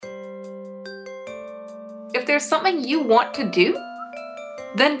If there's something you want to do,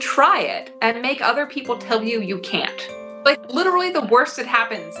 then try it and make other people tell you you can't. Like, literally the worst that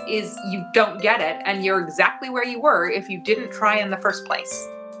happens is you don't get it and you're exactly where you were if you didn't try in the first place.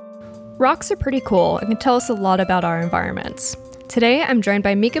 Rocks are pretty cool and can tell us a lot about our environments. Today, I'm joined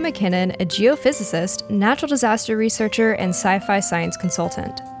by Mika McKinnon, a geophysicist, natural disaster researcher, and sci-fi science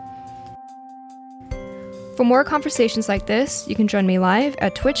consultant. For more conversations like this, you can join me live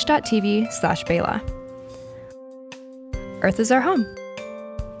at twitch.tv/Bela. Earth is our home.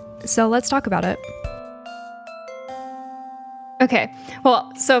 So let's talk about it. Okay,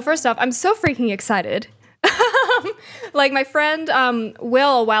 well, so first off, I'm so freaking excited. Like my friend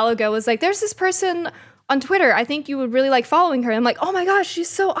Will a while ago was like, there's this person on Twitter, I think you would really like following her. And I'm like, oh my gosh, she's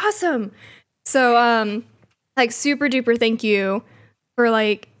so awesome. So like super duper thank you for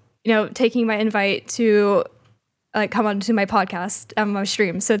like, you know, taking my invite to like come onto my podcast and my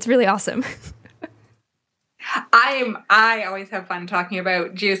stream. So it's really awesome. I always have fun talking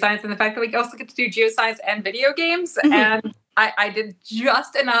about geoscience and the fact that we also get to do geoscience and video games. And I did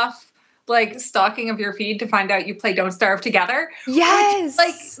just enough like stalking of your feed to find out you play Don't Starve Together. Yes!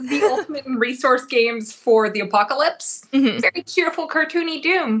 Like the ultimate resource games for the apocalypse. Very cheerful, cartoony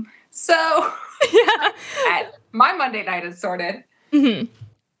doom. So yeah. My Monday night is sorted.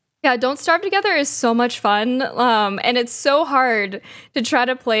 Yeah, Don't Starve Together is so much fun, and it's so hard to try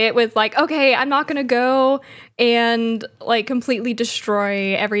to play it with, like, okay, I'm not gonna go and, like, completely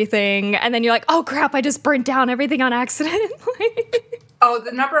destroy everything, and then you're like, oh crap, I just burnt down everything on accident. Oh,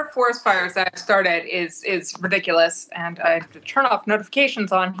 the number of forest fires that I've started is ridiculous, and I have to turn off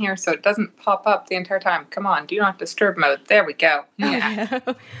notifications on here so it doesn't pop up the entire time. Come on, do not disturb mode. There we go. Yeah.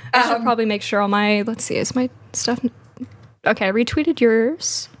 I should probably make sure all my, let's see, is my stuff... Okay, I retweeted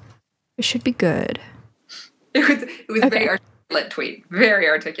yours. It should be good. It was a very articulate tweet. Very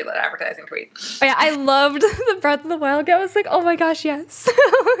articulate advertising tweet. Oh, yeah, I loved the Breath of the Wild guy. I was like, oh my gosh, yes.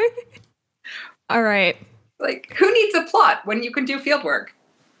 All right. Like, who needs a plot when you can do field work?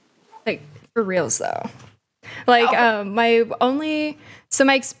 Like, for reals, though. Like, my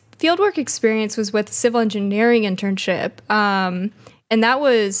fieldwork experience was with civil engineering internship. And that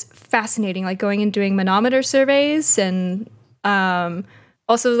was fascinating, like going and doing manometer surveys and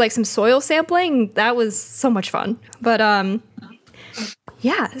also like some soil sampling. That was so much fun. But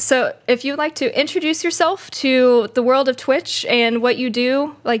yeah, so if you'd like to introduce yourself to the world of Twitch and what you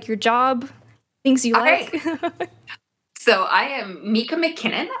do, like your job, things you like. So I am Mika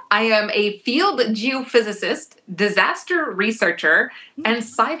McKinnon. I am a field geophysicist, disaster researcher, and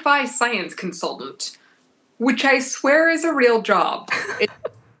sci-fi science consultant, which I swear is a real job. It's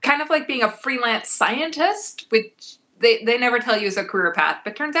kind of like being a freelance scientist, which they never tell you is a career path,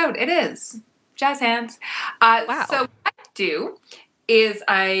 but turns out it is. Jazz hands. Wow. So what I do is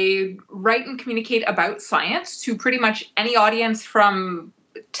I write and communicate about science to pretty much any audience, from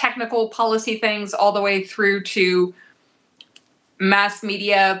technical policy things all the way through to mass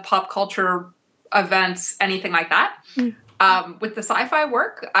media, pop culture events, anything like that. With the sci-fi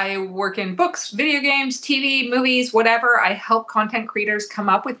work, I work in books, video games, TV, movies, whatever. I help content creators come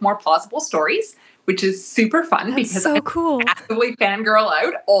up with more plausible stories, which is super fun. That's because so cool. I actively fangirl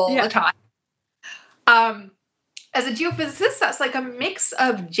out all the time. As a geophysicist, that's like a mix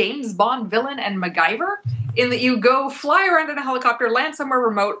of James Bond villain and MacGyver, in that you go fly around in a helicopter, land somewhere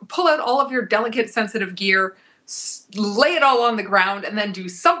remote, pull out all of your delicate, sensitive gear, lay it all on the ground, and then do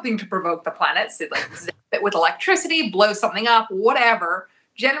something to provoke the planet. So like zap it with electricity, blow something up, whatever,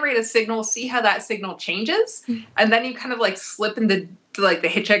 generate a signal, see how that signal changes, and then you kind of like slip into like the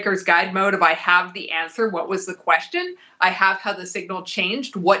Hitchhiker's Guide mode of I have the answer, what was the question? I have how the signal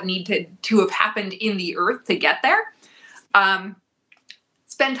changed, what needed to have happened in the earth to get there.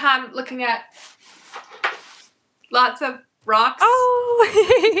 Spend time looking at lots of rocks.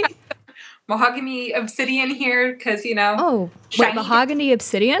 Oh! Mahogany obsidian here, because, you know. Oh, wait, mahogany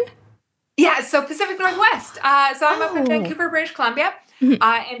obsidian? Yeah, so Pacific Northwest. So I'm up in Vancouver, British Columbia.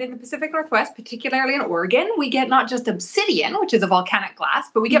 And in the Pacific Northwest, particularly in Oregon, we get not just obsidian, which is a volcanic glass,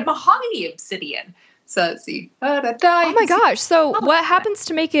 but we get mahogany obsidian. So let's see. Oh my gosh. So what happens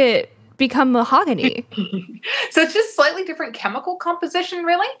to make it become mahogany? So it's just slightly different chemical composition,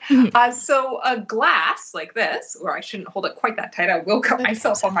 really. So a glass like this, or I shouldn't hold it quite that tight. I will cut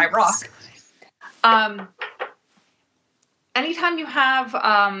myself on my rock. Anytime you have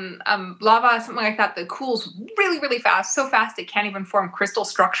lava, something like that cools really, really fast, so fast it can't even form crystal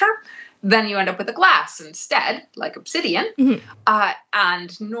structure, then you end up with a glass instead, like obsidian.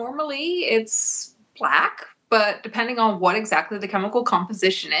 And normally it's black, but depending on what exactly the chemical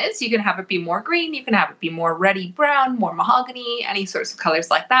composition is, you can have it be more green, you can have it be more reddy brown, more mahogany, any sorts of colors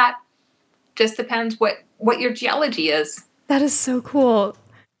like that. Just depends what your geology is. That is so cool.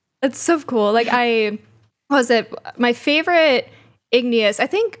 That's so cool. Like my favorite igneous, I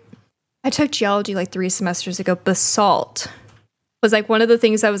think I took geology like 3 semesters ago. Basalt was like one of the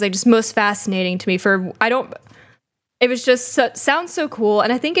things that was like just most fascinating to me it was just sounds so cool.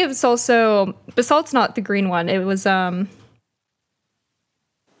 And I think it was also, basalt's not the green one. It was, Olivine.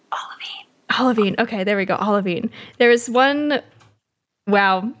 Olivine. Okay, there we go. Olivine. There was one,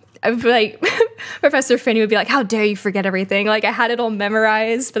 wow. I would be like, Professor Finney would be like, how dare you forget everything? Like, I had it all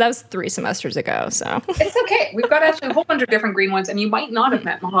memorized, but that was 3 semesters ago, so. It's okay. We've got actually a whole bunch of different green ones, and you might not have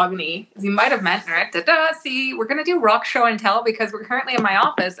met mahogany. You might have met, see, we're going to do rock show and tell because we're currently in my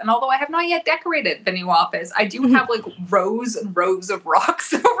office, and although I have not yet decorated the new office, I do have, like, rows and rows of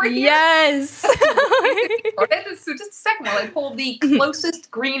rocks over here. Yes! So just a second while I pull the closest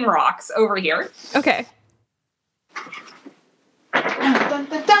green rocks over here. Okay. Dun,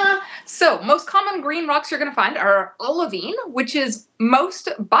 dun, dun. So, most common green rocks you're going to find are olivine, which is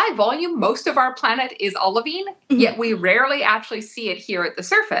by volume, most of our planet is olivine, yet we rarely actually see it here at the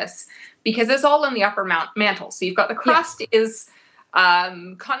surface because it's all in the upper mantle. So, you've got the crust is,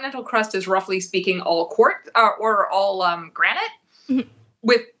 continental crust is roughly speaking all quartz or all granite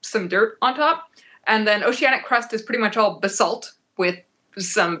with some dirt on top. And then oceanic crust is pretty much all basalt with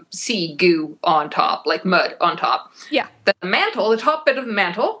some sea goo on top, like mud on top. Yeah. The mantle, the top bit of the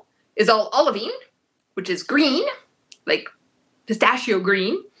mantle, is all olivine, which is green, like pistachio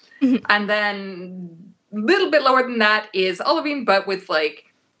green. And then a little bit lower than that is olivine, but with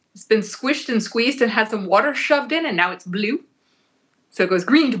like, it's been squished and squeezed and had some water shoved in, and now it's blue. So it goes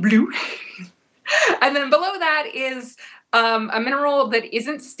green to blue. And then below that is a mineral that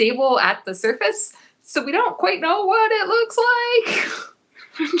isn't stable at the surface, so we don't quite know what it looks like.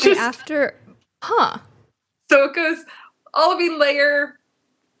 So it goes olivine layer,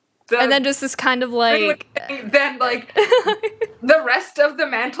 and then just this kind of like... Then like the rest of the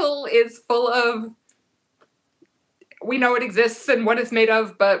mantle is full of... We know it exists and what it's made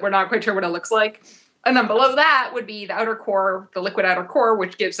of, but we're not quite sure what it looks like. And then below that would be the outer core, the liquid outer core,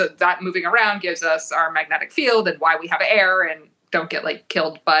 which gives us that moving around, gives us our magnetic field and why we have air and don't get like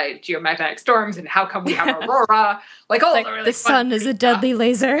killed by geomagnetic storms and how come we have aurora, like all the really the sun is a deadly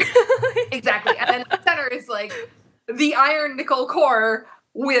laser. Exactly. And then the center is like the iron nickel core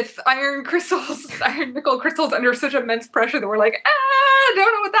with iron nickel crystals under such immense pressure that we're like, I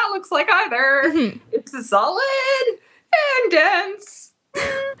don't know what that looks like either. It's a solid and dense.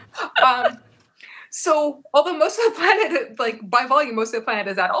 So although most of the planet, like by volume, most of the planet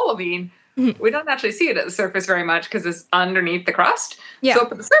is at olivine, we don't actually see it at the surface very much because it's underneath the crust. Yeah. So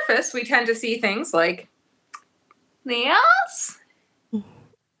up at the surface, we tend to see things like this.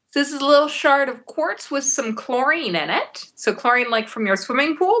 This is a little shard of quartz with some chlorine in it. So chlorine like from your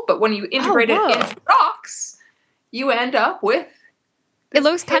swimming pool, but when you integrate it into rocks, you end up with... It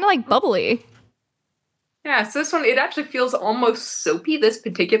looks kind of like bubbly. Yeah, so this one, it actually feels almost soapy, this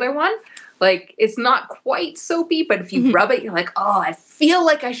particular one. Like, it's not quite soapy, but if you rub it, you're like, oh, I feel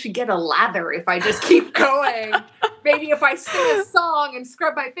like I should get a lather if I just keep going. Maybe if I sing a song and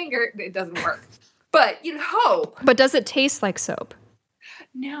scrub my finger, it doesn't work. But you'd hope. But does it taste like soap?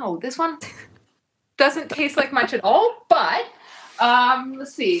 No, this one doesn't taste like much at all, but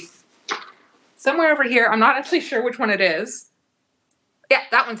let's see. Somewhere over here, I'm not actually sure which one it is. Yeah,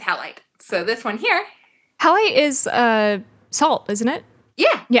 that one's halite. So this one here. Halite is salt, isn't it?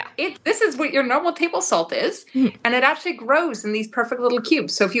 Yeah. This is what your normal table salt is, and it actually grows in these perfect little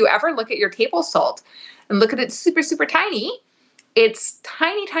cubes. So if you ever look at your table salt and look at it super, super tiny, it's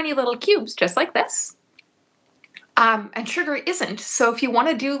tiny, tiny little cubes, just like this. And sugar isn't. So if you want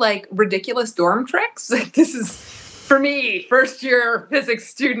to do like ridiculous dorm tricks, like this is, for me, first year physics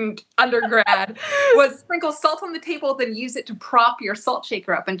student, undergrad, was sprinkle salt on the table, then use it to prop your salt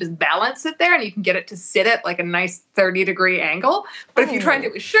shaker up and just balance it there. And you can get it to sit at like a nice 30-degree angle. But if you try and do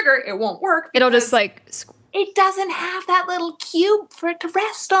it with sugar, it won't work. It'll just like... It doesn't have that little cube for it to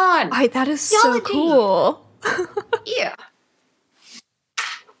rest on. That is so cool. Yeah.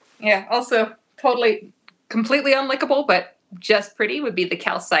 Yeah, also totally, completely unlickable, but just pretty would be the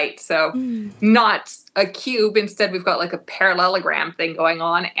calcite. So not a cube. Instead, we've got like a parallelogram thing going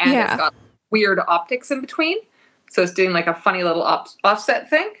on, and it's got weird optics in between. So it's doing like a funny little offset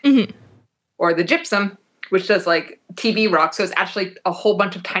thing. Or the gypsum, which does like TV rock. So it's actually a whole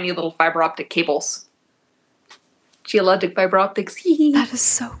bunch of tiny little fiber optic cables. Geologic fiber optics. That is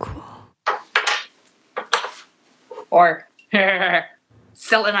so cool. Or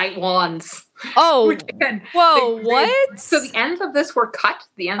selenite wands. Oh, whoa, what? So the ends of this were cut.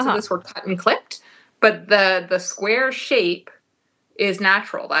 The ends of this were cut and clipped. But the square shape is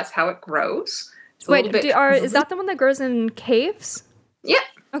natural. That's how it grows. It's a little Wait, bit is that the one that grows in caves? Yeah.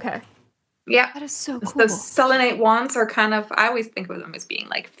 Okay. Yeah. That is so cool. The selenite wands are kind of, I always think of them as being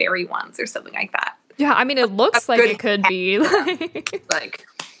like fairy wands or something like that. Yeah, I mean, it looks like it could be. Like,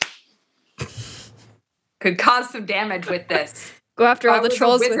 could cause some damage with this. Go after all the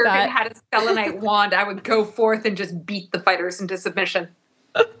trolls with that. If I had a selenite wand, I would go forth and just beat the fighters into submission.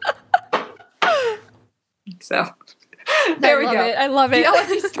 So, there we go. I love it.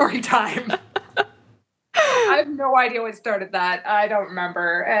 Geology story time. I have no idea what started that. I don't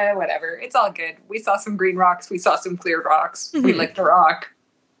remember. Whatever. It's all good. We saw some green rocks. We saw some clear rocks. We licked a rock.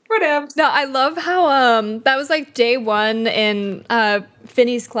 Whatever. No, I love how that was like day one in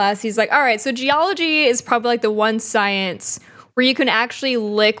Finney's class. He's like, all right, so geology is probably like the one science where you can actually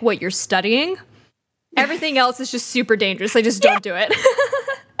lick what you're studying. Everything else is just super dangerous. Like, just don't do it.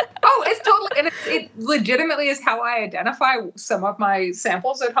 Oh, it's totally, and it legitimately is how I identify some of my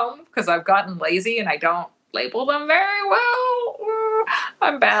samples at home, because I've gotten lazy and I don't label them very well.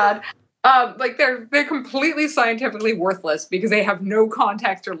 I'm bad. Like they're completely scientifically worthless because they have no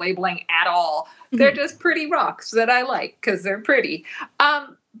context or labeling at all. They're just pretty rocks that I like because they're pretty.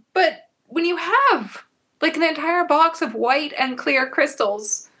 But when you have like an entire box of white and clear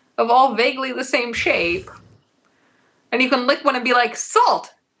crystals of all vaguely the same shape, and you can lick one and be like,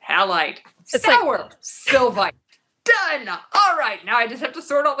 salt, halite, sour, sylvite. Done. All right. Now I just have to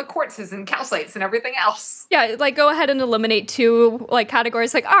sort all the quartzes and calcites and everything else. Yeah, like go ahead and eliminate 2 like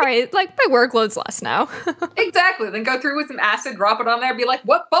categories. Like, all right, like my workload's less now. Exactly. Then go through with some acid, drop it on there, be like,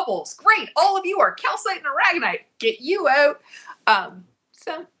 what bubbles? Great. All of you are calcite and aragonite. Get you out.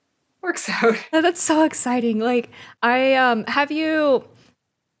 So works out. Oh, that's so exciting. Like I have you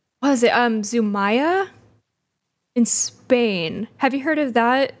what was it? Zumaya in Spain. Have you heard of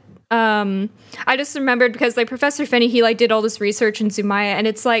that? I just remembered because like Professor Finney, he like did all this research in Zumaya, and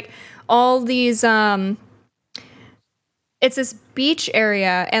it's like all these it's this beach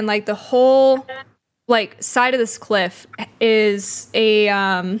area, and like the whole like side of this cliff is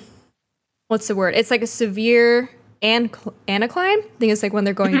a what's the word? It's like a severe anacline. I think it's like when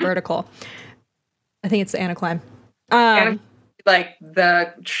they're going vertical. I think it's the anacline. Like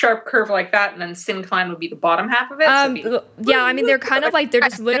the sharp curve like that, and then syncline would be the bottom half of it. Yeah, I mean they're kind of like they're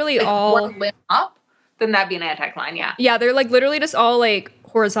just literally all one limb up. Then that'd be an anticline, yeah. Yeah, they're like literally just all like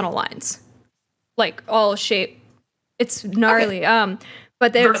horizontal lines, like all shape. It's gnarly. Okay.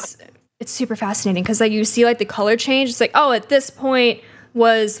 But it's super fascinating because like you see like the color change. It's like, oh, at this point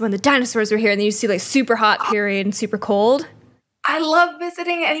was when the dinosaurs were here, and then you see like super hot period and super cold. I love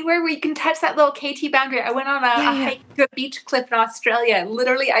visiting anywhere where you can touch that little KT boundary. I went on a hike to a beach cliff in Australia.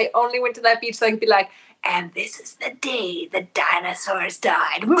 Literally, I only went to that beach so I could be like, and this is the day the dinosaurs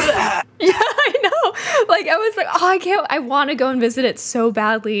died. Yeah, I know. Like, I was like, oh, I want to go and visit it so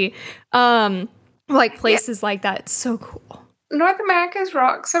badly. Like, places like that. It's so cool. North America's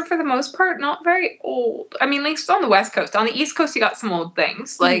rocks are, for the most part, not very old. I mean, at least on the West Coast. On the East Coast, you got some old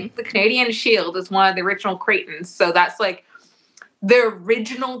things. Like, the Canadian Shield is one of the original cratons. So that's like the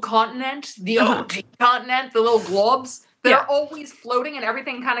original continent, the OG continent, the little globs that are always floating, and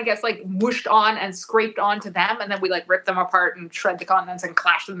everything kind of gets like mushed on and scraped onto them, and then we like rip them apart and shred the continents and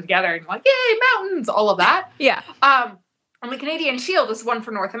clash them together, and like, yay, mountains, all of that. Yeah. And the Canadian Shield is one for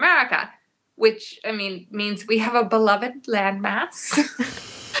North America, which, I mean, means we have a beloved landmass.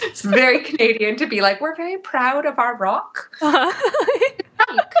 It's very Canadian to be like, we're very proud of our rock.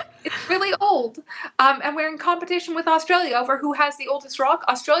 It's really old. And we're in competition with Australia over who has the oldest rock.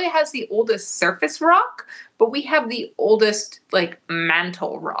 Australia has the oldest surface rock, but we have the oldest, like,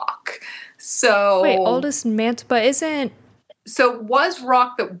 mantle rock. So... Wait, oldest mantle, but isn't... So it was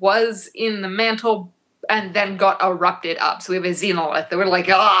rock that was in the mantle and then got erupted up. So we have a xenolith that we're like,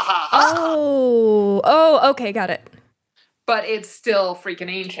 Oh, okay, got it. But it's still freaking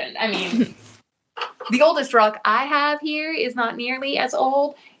ancient. I mean... The oldest rock I have here is not nearly as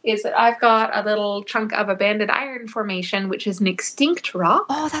old. Is that I've got a little chunk of a banded iron formation, which is an extinct rock.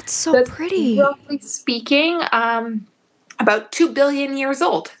 Oh, that's so pretty. Roughly speaking, about 2 billion years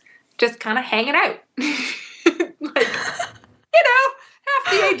old. Just kind of hanging out. Like, half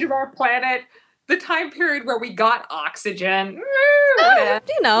the age of our planet, the time period where we got oxygen. Whatever.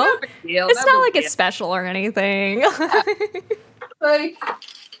 No it's not like it's special or anything. Like...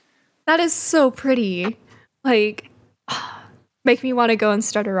 That is so pretty. Like, make me want to go and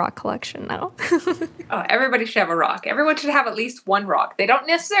start a rock collection now. Oh, everybody should have a rock. Everyone should have at least one rock. They don't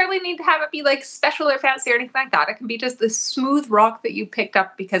necessarily need to have it be like special or fancy or anything like that. It can be just this smooth rock that you picked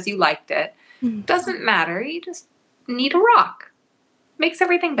up because you liked it. Doesn't matter. You just need a rock. Makes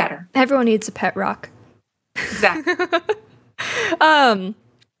everything better. Everyone needs a pet rock. Exactly.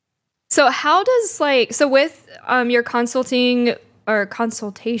 So how does so with your consulting or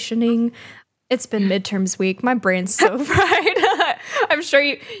consultationing, it's been midterms week. My brain's so fried. I'm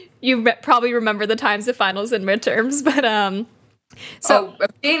sure you probably remember the times of finals and midterms, but so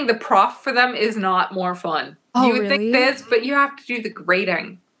being the prof for them is not more fun. Oh, you would really? think this, but you have to do the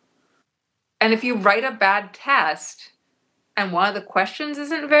grading. And if you write a bad test and one of the questions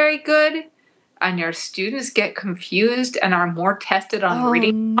isn't very good, and your students get confused and are more tested on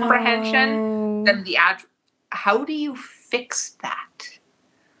reading comprehension than how do you fix that?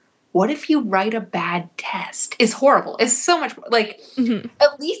 What if you write a bad test? It's horrible. It's so much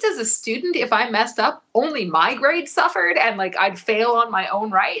at least as a student, if I messed up, only my grade suffered and I'd fail on my own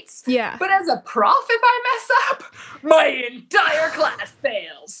rights. Yeah. But as a prof, if I mess up, my entire class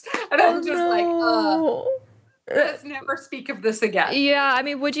fails. And I'm just let's never speak of this again. Yeah, I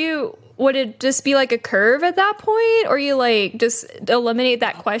mean, would it just be like a curve at that point? Or you just eliminate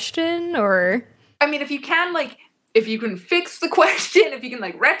that question or? I mean, if you can if you can fix the question, if you can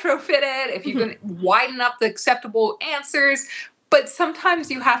retrofit it, if you can widen up the acceptable answers, but sometimes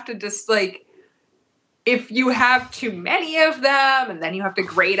you have to just if you have too many of them and then you have to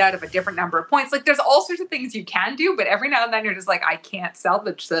grade out of a different number of points, there's all sorts of things you can do, but every now and then you're just I can't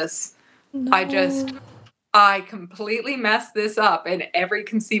salvage this. No. I completely messed this up in every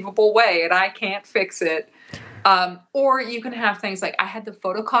conceivable way and I can't fix it. Or you can have things I had the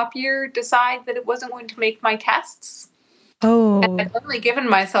photocopier decide that it wasn't going to make my tests. Oh. And I'd only given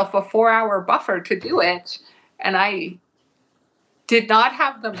myself a 4-hour buffer to do it. And I did not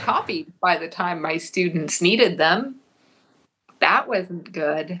have them copied by the time my students needed them. That wasn't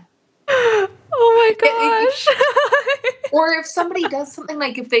good. Oh my gosh. Or if somebody does something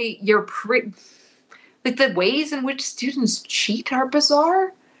if the ways in which students cheat are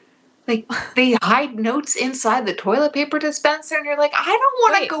bizarre. They hide notes inside the toilet paper dispenser, and you're I don't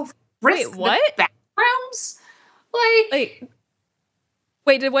want to go risk what? the bathrooms.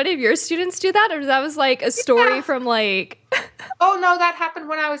 Wait, did one of your students do that, or that was a story from Oh no, that happened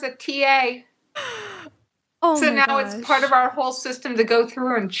when I was a TA. Oh, so my now gosh. It's part of our whole system to go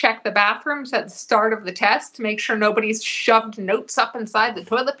through and check the bathrooms at the start of the test to make sure nobody's shoved notes up inside the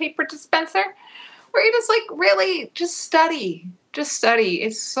toilet paper dispenser. Where you're just really, just study. Just study.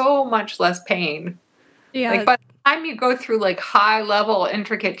 It's so much less pain. Yeah. By the time you go through high level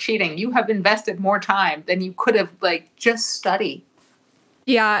intricate cheating, you have invested more time than you could have just study.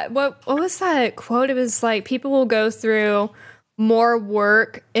 Yeah. What was that quote? It was people will go through more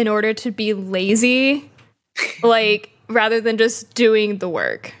work in order to be lazy, rather than just doing the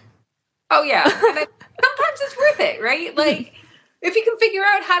work. Oh yeah. And sometimes it's worth it, right? If you can figure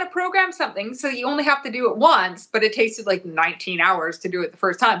out how to program something so you only have to do it once, but it takes you 19 hours to do it the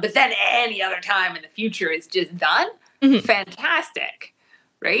first time, but then any other time in the future it's just done, fantastic,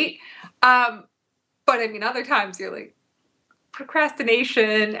 right? But I mean, other times you're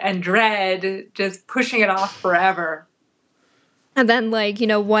procrastination and dread, just pushing it off forever. And then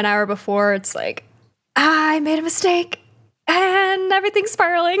 1 hour before, it's I made a mistake and everything's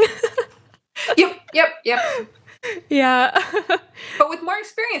spiraling. Yep. Yeah. But with more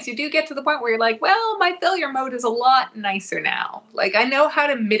experience, you do get to the point where you're well, my failure mode is a lot nicer now. I know how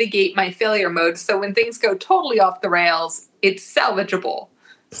to mitigate my failure mode so when things go totally off the rails, it's salvageable.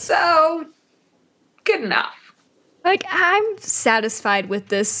 So, good enough. I'm satisfied with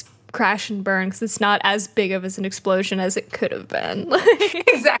this crash and burn because it's not as big of an explosion as it could have been.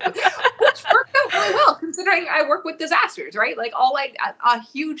 Exactly. Which worked out really well, considering I work with disasters, right? A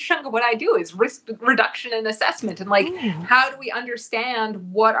huge chunk of what I do is risk reduction and assessment. And how do we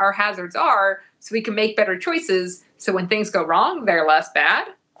understand what our hazards are so we can make better choices so when things go wrong, they're less bad?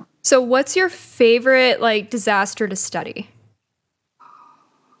 So what's your favorite disaster to study?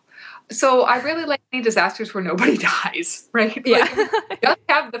 So I really like any disasters where nobody dies, right? Yeah. You just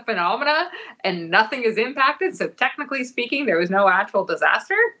have the phenomena and nothing is impacted. So technically speaking, there was no actual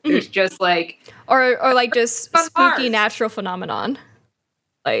disaster. There's just or just spooky natural phenomenon.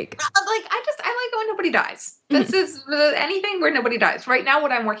 I like when nobody dies. This is anything where nobody dies. Right now,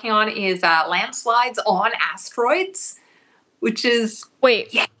 what I'm working on is landslides on asteroids, which is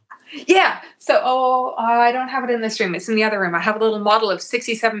Yeah. So, I don't have it in this room. It's in the other room. I have a little model of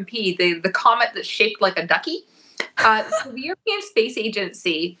 67P, the comet that's shaped like a ducky. So the European Space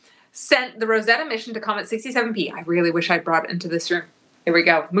Agency sent the Rosetta mission to Comet 67P. I really wish I'd brought it into this room. Here we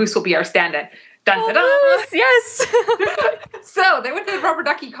go. Moose will be our stand-in. Dun, dun, dun. Yes. So they went to the Rubber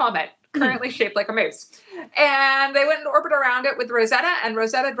Ducky Comet, currently shaped like a moose. And they went in orbit around it with Rosetta, and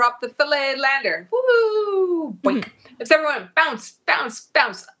Rosetta dropped the Philae lander. Woo! Boink. So everyone bounce, bounce,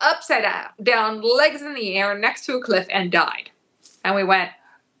 bounce, upside down, legs in the air, next to a cliff, and died. And we went,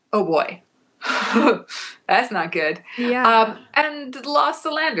 oh boy, that's not good. Yeah. And lost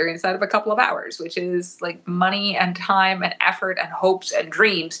the lander inside of a couple of hours, which is like money and time and effort and hopes and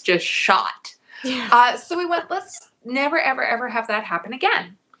dreams just shot. Yeah. So we went, let's never, ever, ever have that happen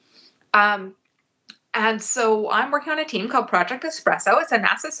again. And so I'm working on a team called Project Espresso. It's a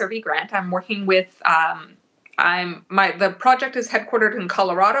NASA survey grant. I'm working with, the project is headquartered in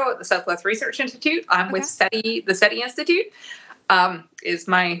Colorado at the Southwest Research Institute. I'm with SETI, the SETI Institute, is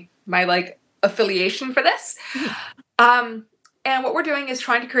my like affiliation for this. And what we're doing is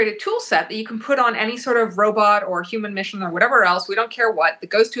trying to create a tool set that you can put on any sort of robot or human mission or whatever else, we don't care what,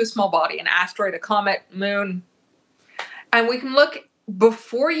 that goes to a small body, an asteroid, a comet, moon. And we can look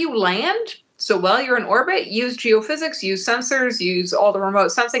before you land. So while you're in orbit, use geophysics, use sensors, use all the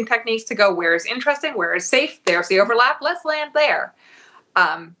remote sensing techniques to go where is interesting, where is safe, there's the overlap, let's land there.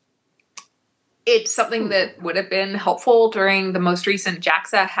 It's something that would have been helpful during the most recent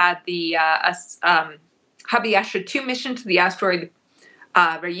JAXA had the Hubble 2 mission to the asteroid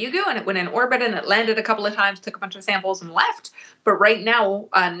Ryugu, and it went in orbit and it landed a couple of times, took a bunch of samples and left. But right now,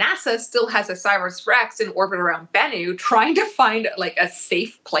 NASA still has OSIRIS-REx in orbit around Bennu, trying to find like a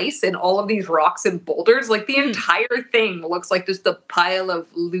safe place in all of these rocks and boulders. Like the entire thing looks like just a pile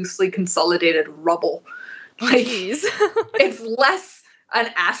of loosely consolidated rubble. Like it's less an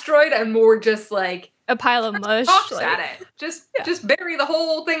asteroid and more just like a pile of mush. Rocks at it. Just bury the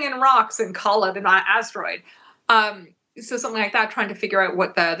whole thing in rocks and call it an asteroid. So something like that, trying to figure out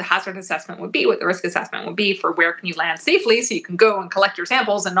what the hazard assessment would be, what the risk assessment would be for where can you land safely so you can go and collect your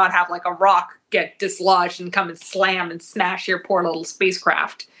samples and not have like a rock get dislodged and come and slam and smash your poor little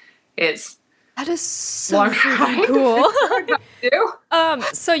spacecraft. That is so cool.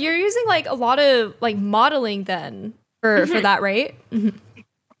 So you're using like a lot of like modeling then for that, right? Mm-hmm.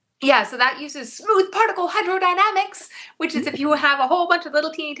 Yeah, so that uses smooth particle hydrodynamics, which is if you have a whole bunch of little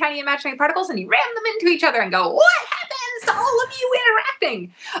teeny tiny imaginary particles and you ram them into each other and go, what happens to all of you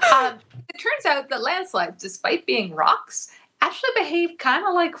interacting? It turns out that landslides, despite being rocks, actually behave kind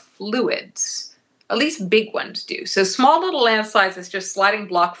of like fluids. At least big ones do. So small little landslides is just sliding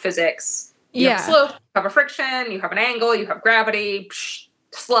block physics. You have a slope, you have a friction, you have an angle, you have gravity,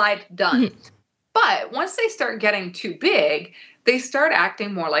 slide, done. Mm-hmm. But once they start getting too big, they start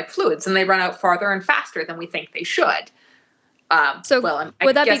acting more like fluids, and they run out farther and faster than we think they should.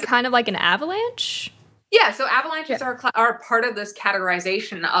 Would that be kind of like an avalanche? Yeah, so avalanches are part of this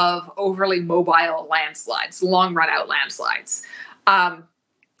categorization of overly mobile landslides, long run-out landslides. And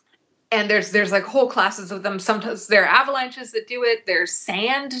there's like whole classes of them. Sometimes there are avalanches that do it. There's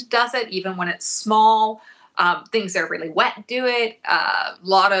sand does it, even when it's small. Things that are really wet do it. A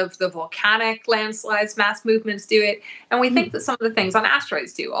lot of the volcanic landslides, mass movements do it. And we think that some of the things on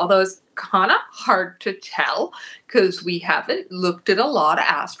asteroids do, although it's kind of hard to tell because we haven't looked at a lot of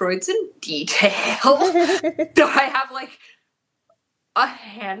asteroids in detail. So I have like a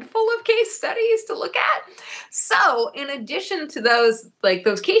handful of case studies to look at. So in addition to those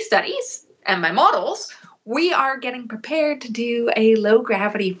case studies and my models, we are getting prepared to do a low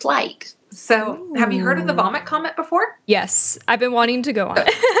gravity flight. So, have you heard of the Vomit Comet before? Yes, I've been wanting to go on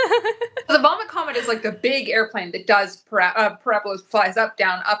it. The Vomit Comet is like the big airplane that does parabolas, flies up,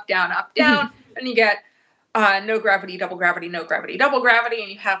 down, and you get no gravity, double gravity, no gravity, double gravity,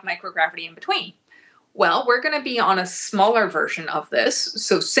 and you have microgravity in between. Well, we're going to be on a smaller version of this.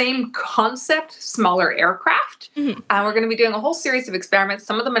 So same concept, smaller aircraft. Mm-hmm. And we're going to be doing a whole series of experiments,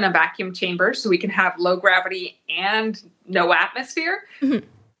 some of them in a vacuum chamber, so we can have low gravity and no atmosphere. Mm-hmm.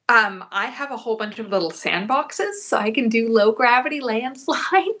 I have a whole bunch of little sandboxes, so I can do low gravity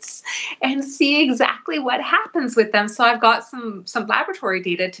landslides and see exactly what happens with them. So I've got some laboratory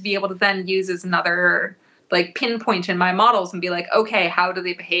data to be able to then use as another like pinpoint in my models and be like, okay, how do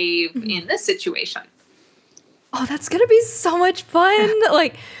they behave in this situation? Oh, that's gonna be so much fun!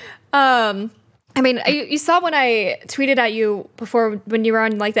 I mean, you saw when I tweeted at you before when you were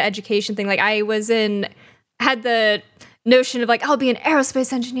on like the education thing. Like I had the notion of like I'll be an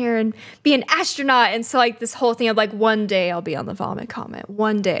aerospace engineer and be an astronaut, and so like this whole thing of like one day I'll be on the Vomit Comet,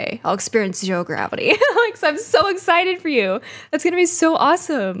 one day I'll experience zero gravity. Like, so I'm so excited for you. That's gonna be so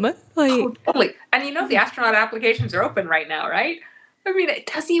awesome. Like totally. And you know the astronaut applications are open right now, right? I mean, it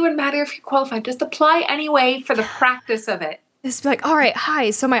doesn't even matter if you're qualified. Just apply anyway for the practice of it. It's like, all right,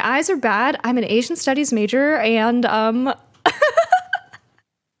 hi. So my eyes are bad. I'm an Asian studies major, and like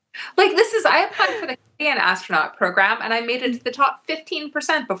I applied for the Canadian astronaut program, and I made it to the top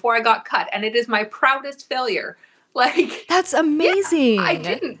 15% before I got cut, and it is my proudest failure. Like that's amazing.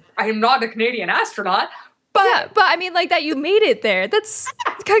 Yeah, I am not a Canadian astronaut, but yeah, but I mean, like that you made it there. That's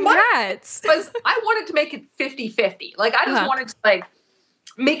congrats. Because I wanted to make it 50-50. Like I just wanted to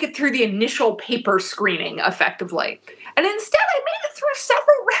make it through the initial paper screening effectively. And instead, I made it through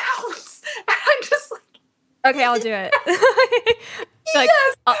several rounds. And I'm just like, Okay, I'll do it. Like,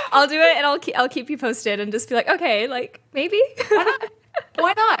 yes, I'll do it, and I'll keep you posted, and just be like, okay, like maybe. why not?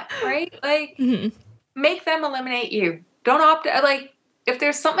 Why not? Right? Like, Mhm. make them eliminate you. Don't opt. Like, if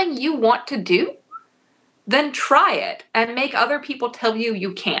there's something you want to do, then try it and make other people tell you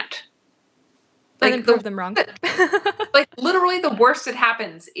you can't. And then prove them wrong. Like, literally, the worst that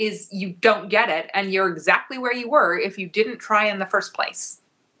happens is you don't get it, and you're exactly where you were if you didn't try in the first place.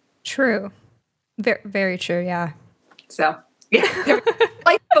 True. Very, very true. Yeah. So, yeah,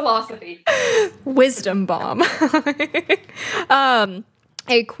 life philosophy. Wisdom bomb.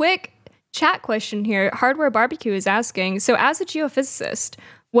 A quick chat question here. Hardware Barbecue is asking, so as a geophysicist,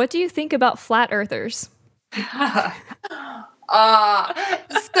 what do you think about flat earthers? So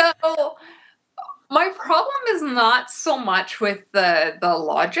my problem is not so much with the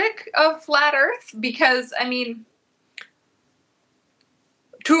logic of flat Earth, because I mean,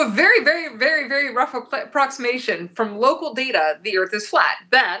 to a very, very, very, very rough approximation from local data, the Earth is flat.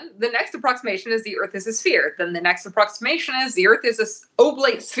 Then the next approximation is the Earth is a sphere. Then the next approximation is the Earth is a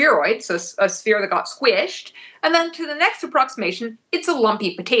oblate spheroid, so a sphere that got squished. And then to the next approximation, it's a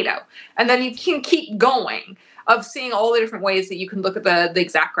lumpy potato. And then you can keep going of seeing all the different ways that you can look at the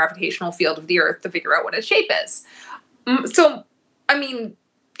exact gravitational field of the Earth to figure out what its shape is. So, I mean,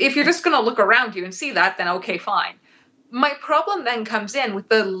 if you're just going to look around you and see that, then okay, fine. My problem then comes in with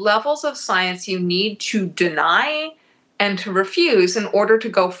the levels of science you need to deny and to refuse in order to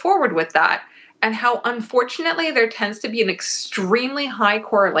go forward with that, and how unfortunately there tends to be an extremely high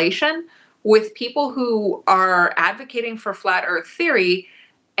correlation with people who are advocating for flat Earth theory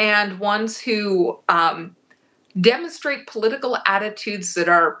and ones who demonstrate political attitudes that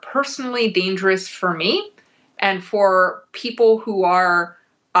are personally dangerous for me and for people who are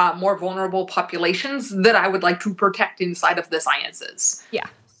more vulnerable populations that I would like to protect inside of the sciences. Yeah.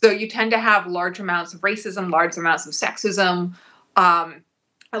 So you tend to have large amounts of racism, large amounts of sexism,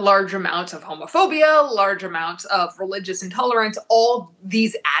 large amounts of homophobia, large amounts of religious intolerance. All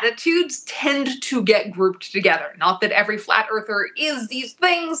these attitudes tend to get grouped together. Not that every flat earther is these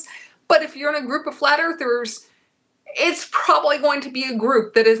things, but if you're in a group of flat earthers, it's probably going to be a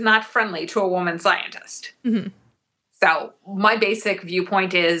group that is not friendly to a woman scientist. Mm-hmm. So my basic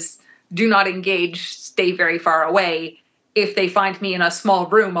viewpoint is do not engage, stay very far away. If they find me in a small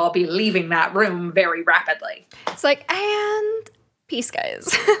room, I'll be leaving that room very rapidly. It's like, and peace,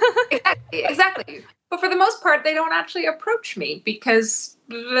 guys. Exactly. But for the most part, they don't actually approach me because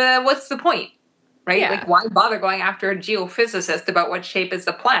what's the point? Right? Yeah. Like, why bother going after a geophysicist about what shape is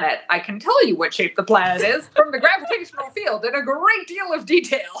the planet? I can tell you what shape the planet is from the gravitational field in a great deal of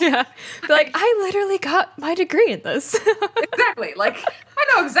detail. Yeah. Like, I literally got my degree in this. Exactly. Like, I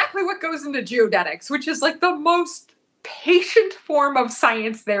know exactly what goes into geodetics, which is like the most patient form of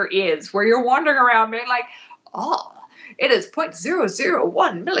science there is, where you're wandering around being like, oh, it is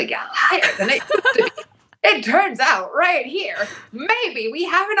 0.001 milligal higher than it used to be. It turns out right here, maybe we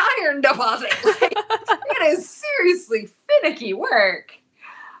have an iron deposit. Like, it is seriously finicky work.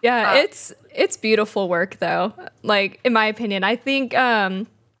 Yeah, it's beautiful work though. Like, in my opinion, I think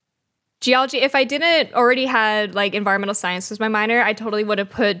geology, if I didn't already had like environmental science as my minor, I totally would have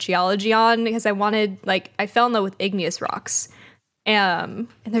put geology on because I wanted, like, I fell in love with igneous rocks. And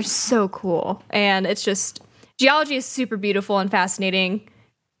they're so cool. And it's just, geology is super beautiful and fascinating.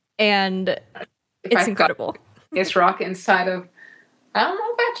 And it's incredible. This rock inside of, I don't know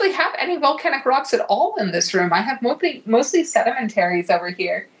if I actually have any volcanic rocks at all in this room. I have mostly sedimentaries over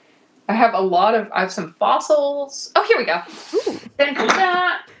here. I have some fossils. Oh, here we go. Ooh.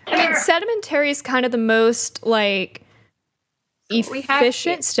 I mean, sedimentary is kind of the most like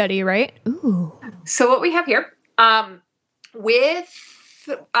efficient study, right? Ooh. So what we have here, with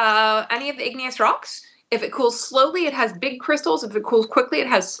any of the igneous rocks, if it cools slowly, it has big crystals. If it cools quickly, it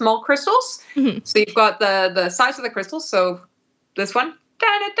has small crystals. Mm-hmm. So you've got the size of the crystals. So this one,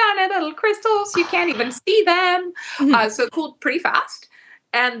 tiny little crystals. You can't even see them. Mm-hmm. So it cooled pretty fast.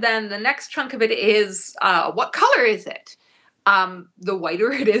 And then the next chunk of it is, what color is it? The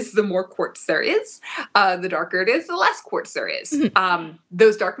whiter it is, the more quartz there is. The darker it is, the less quartz there is. Mm-hmm.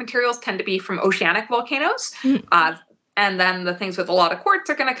 Those dark materials tend to be from oceanic volcanoes. Mm-hmm. And then the things with a lot of quartz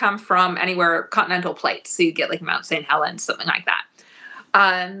are going to come from anywhere continental plates. So you get like Mount St. Helens, something like that.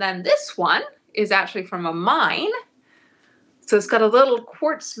 And then this one is actually from a mine. So it's got a little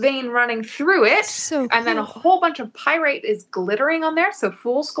quartz vein running through it. So cool. And then a whole bunch of pyrite is glittering on there. So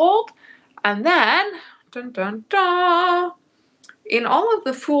fool's gold. And then, dun, dun, dun, in all of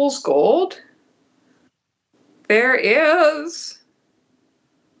the fool's gold, there is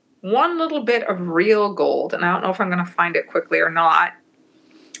one little bit of real gold, and I don't know if I'm going to find it quickly or not.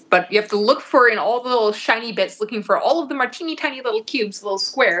 But you have to look for in all the little shiny bits, looking for all of them are teeny tiny little cubes, little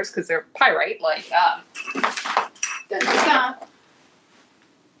squares, because they're pyrite, like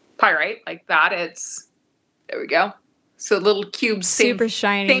pyrite, like that. There we go. So little cubes, super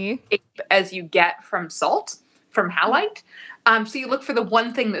shiny, same shape as you get from salt, from halite. So you look for the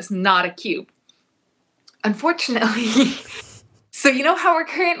one thing that's not a cube. Unfortunately, so you know how we're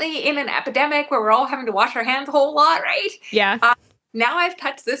currently in an epidemic where we're all having to wash our hands a whole lot, right? Yeah. Now I've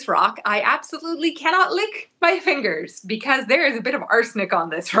touched this rock, I absolutely cannot lick my fingers because there is a bit of arsenic on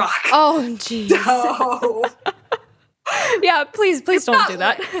this rock. Oh, jeez. So, yeah, please don't do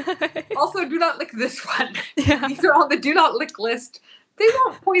that. Also, do not lick this one. Yeah. These are on the do not lick list. They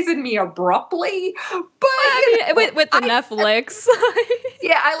won't poison me abruptly, but I mean, with enough licks.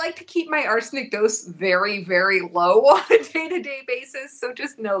 Yeah, I like to keep my arsenic dose very, very low on a day-to-day basis, so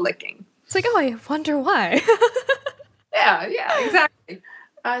just no licking. It's like, oh, I wonder why. Yeah, exactly.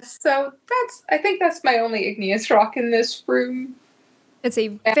 So I think that's my only igneous rock in this room. It's a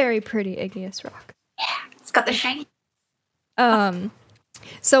very pretty igneous rock. Yeah, it's got the shiny.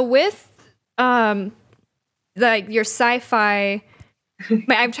 So with like your sci-fi,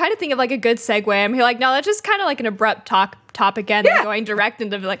 I'm trying to think of like a good segue. I'm like, no, that's just kind of like an abrupt topic again, going direct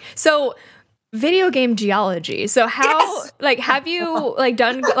into like so. Video game geology. So how like have you like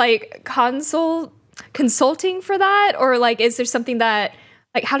done like consulting for that, or like is there something that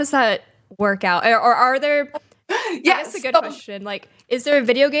like how does that work out, or are there that's a good question, like is there a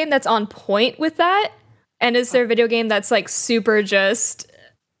video game that's on point with that, and is there a video game that's like super just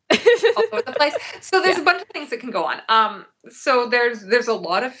all over the place? So there's a bunch of things that can go on. So there's a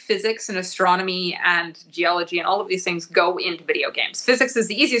lot of physics and astronomy and geology and all of these things go into video games. Physics is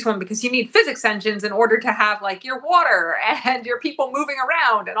the easiest one because you need physics engines in order to have like your water and your people moving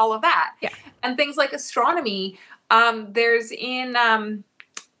around and all of that. Yeah. And things like astronomy, there's in I'm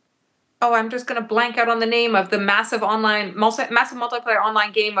just going to blank out on the name of the massive multiplayer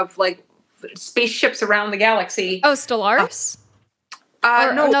online game of like spaceships around the galaxy. Oh, Stellaris?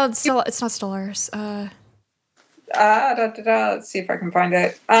 No, it's not Stellaris. Let's see if I can find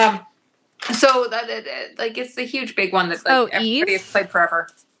it. So like it's the huge big one that's like everybody has played forever.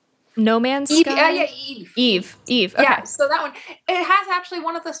 No Man's Sky? Eve. Okay. Yeah, so that one, it has actually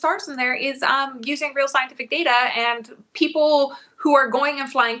one of the stars in there is using real scientific data, and people who are going and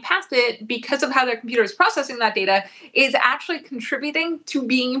flying past it because of how their computer is processing that data is actually contributing to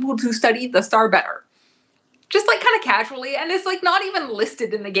being able to study the star better. Just like kind of casually, and it's like not even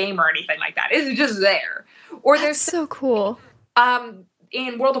listed in the game or anything like that. It's just there. Or That's so cool.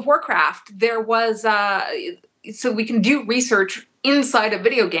 In World of Warcraft, there was so we can do research inside of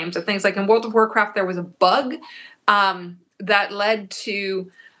video games of things like in World of Warcraft there was a bug that led to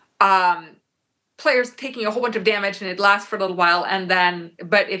players taking a whole bunch of damage, and it lasts for a little while,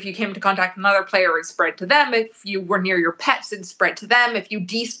 but if you came into contact with another player, it spread to them. If you were near your pets, it spread to them. If you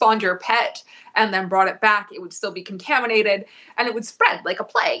despawned your pet and then brought it back, it would still be contaminated, and it would spread like a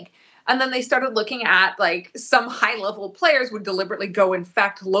plague. And then they started looking at, like, some high-level players would deliberately go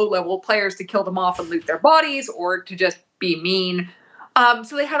infect low-level players to kill them off and loot their bodies, or to just be mean.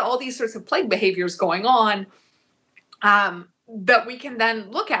 So they had all these sorts of plague behaviors going on that we can then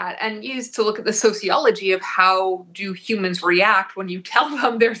look at and use to look at the sociology of how do humans react when you tell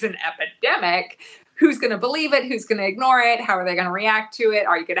them there's an epidemic. Who's going to believe it? Who's going to ignore it? How are they going to react to it?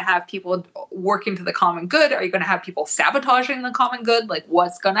 Are you going to have people working to the common good? Are you going to have people sabotaging the common good? Like,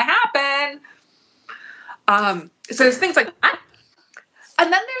 what's going to happen? So there's things like that.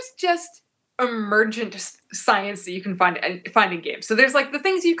 And then there's just emergent science that you can find in games. So there's like the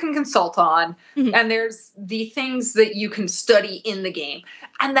things you can consult on, and there's the things that you can study in the game.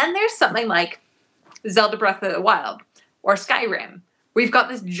 And then there's something like Zelda Breath of the Wild or Skyrim. We've got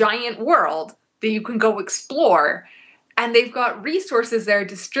this giant world that you can go explore, and they've got resources that are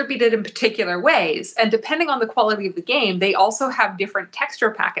distributed in particular ways. And depending on the quality of the game, they also have different texture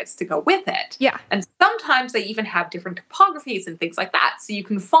packets to go with it. Yeah. And sometimes they even have different topographies and things like that. So you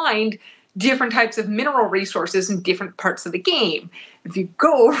can find different types of mineral resources in different parts of the game. If you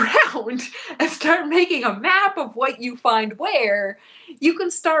go around and start making a map of what you find where, you can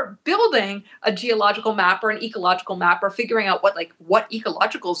start building a geological map or an ecological map, or figuring out what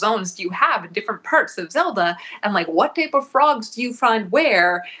ecological zones do you have in different parts of Zelda, and like what type of frogs do you find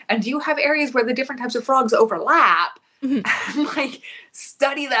where, and do you have areas where the different types of frogs overlap? And like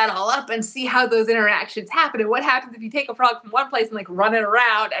study that all up and see how those interactions happen, and what happens if you take a frog from one place and like run it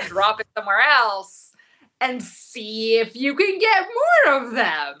around and drop it somewhere else, and see if you can get more of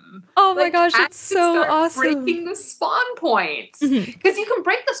them. Oh my gosh, it's so awesome. Breaking the spawn points. Mhm. Because you can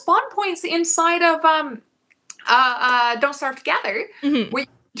break the spawn points inside of Don't Starve Together, Mhm. where you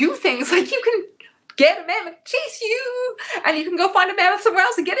do things like you can get a mammoth, chase you, and you can go find a mammoth somewhere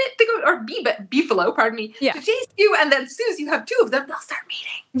else and get it to go, or beefalo, pardon me, Yeah. to chase you, and then as soon as you have two of them, they'll start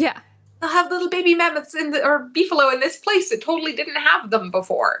mating. Yeah. They'll have little baby mammoths or beefalo in this place that totally didn't have them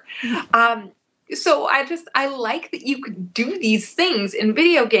before. So I like that you could do these things in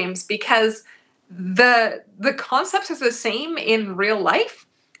video games because the concepts are the same in real life,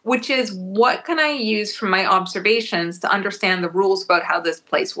 which is what can I use from my observations to understand the rules about how this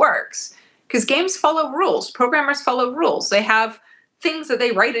place works. Because games follow rules. Programmers follow rules. They have things that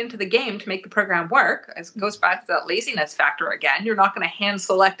they write into the game to make the program work. It goes back to that laziness factor again. You're not going to hand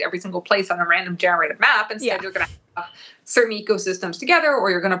select every single place on a random generated map. Instead, you're going to have certain ecosystems together, or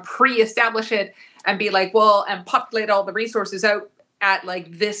you're going to pre-establish it and be like, well, and populate all the resources out at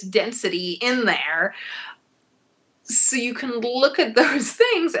like this density in there. So you can look at those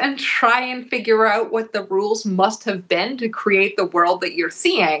things and try and figure out what the rules must have been to create the world that you're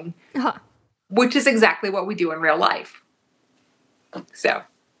seeing. Uh-huh. Which is exactly what we do in real life. So,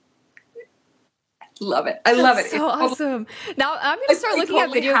 love it. I love it. So awesome. Now I'm going to start looking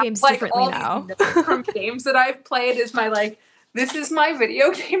at video games differently now. From games that I've played is this is my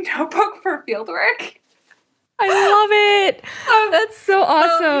video game notebook for fieldwork. I love it. That's so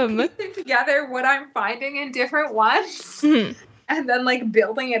awesome. Piecing together what I'm finding in different ones, Mhm. and then like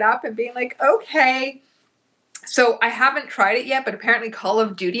building it up and being like, okay. So I haven't tried it yet, but apparently Call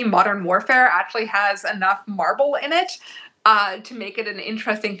of Duty Modern Warfare actually has enough marble in it to make it an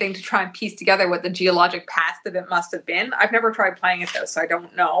interesting thing to try and piece together what the geologic past of it must have been. I've never tried playing it though, so I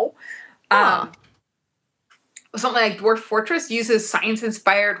don't know. Something like Dwarf Fortress uses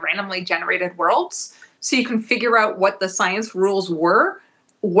science-inspired randomly generated worlds, so you can figure out what the science rules were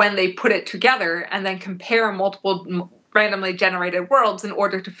when they put it together and then compare multiple randomly generated worlds in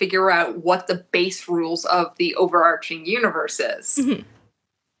order to figure out what the base rules of the overarching universe is. Mm-hmm.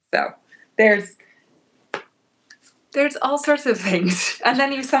 So there's all sorts of things. And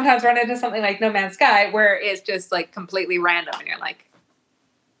then you sometimes run into something like No Man's Sky where it's just like completely random and you're like,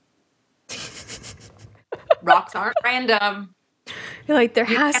 rocks aren't random. You're like, there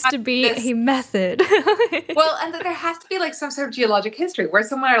has to be a method. Well, and there has to be like some sort of geologic history where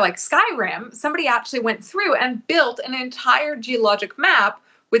somewhere like Skyrim, somebody actually went through and built an entire geologic map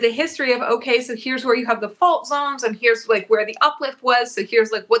with a history of, okay, so here's where you have the fault zones and here's like where the uplift was. So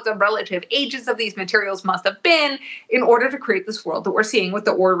here's like what the relative ages of these materials must have been in order to create this world that we're seeing with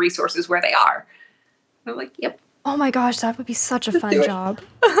the ore resources where they are. I'm like, yep. Oh my gosh, that would be such a fun job.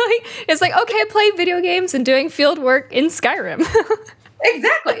 It's like, okay, play video games and doing field work in Skyrim.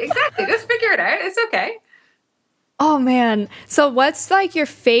 Exactly. Just figure it out. It's okay. Oh man. So what's like your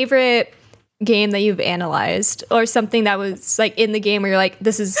favorite game that you've analyzed or something that was like in the game where you're like,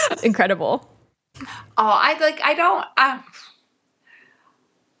 this is incredible? I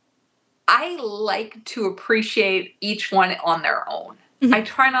like to appreciate each one on their own. Mm-hmm. I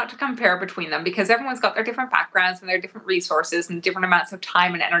try not to compare between them because everyone's got their different backgrounds and their different resources and different amounts of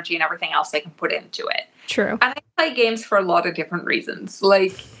time and energy and everything else they can put into it. True. And I play games for a lot of different reasons.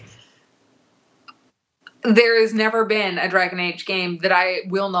 Like, there has never been a Dragon Age game that I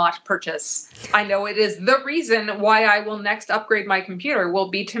will not purchase. I know it is the reason why I will next upgrade my computer will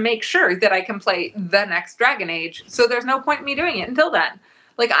be to make sure that I can play the next Dragon Age. So there's no point in me doing it until then.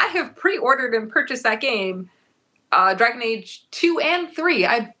 Like, I have pre-ordered and purchased that game, Dragon Age 2 and 3.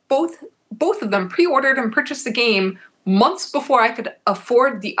 I both of them pre-ordered and purchased the game months before I could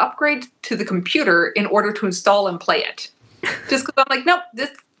afford the upgrade to the computer in order to install and play it. Just because I'm like, nope,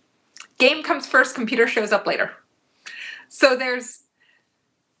 this game comes first, computer shows up later. So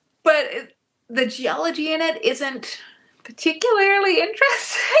the geology in it isn't particularly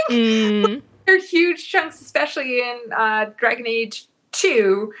interesting. There are huge chunks, especially in Dragon Age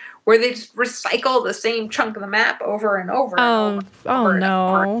 2, where they just recycle the same chunk of the map over and over and over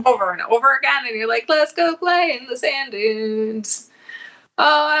and over again, and you're like, let's go play in the sand dunes.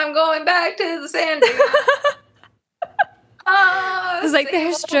 Oh, I'm going back to the sand dunes. It's like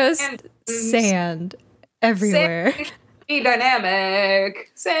there's just sand everywhere. Sand should be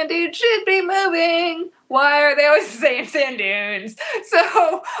dynamic. Sand dunes should be moving. Why are they always the same sand dunes?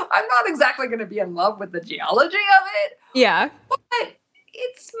 So I'm not exactly going to be in love with the geology of it. Yeah. But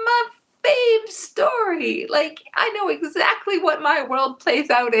it's my fave story. Like, I know exactly what my world plays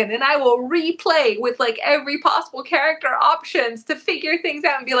out in, and I will replay with like every possible character options to figure things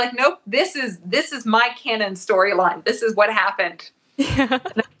out and be like, nope, this is my canon storyline. This is what happened. Yeah.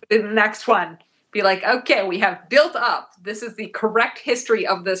 In the next one. Be like, okay, we have built up. This is the correct history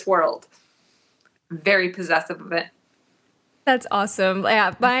of this world. Very possessive of it. That's awesome.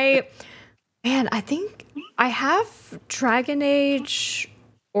 Yeah, I think I have Dragon Age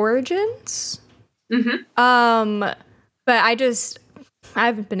Origins. But I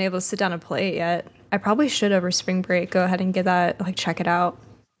haven't been able to sit down and play it yet. I probably should over spring break go ahead and get that, like, check it out.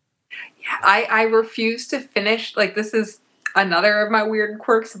 Yeah, I refuse to finish, like, this is another of my weird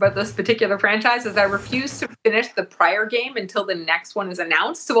quirks about this particular franchise, is I refuse to finish the prior game until the next one is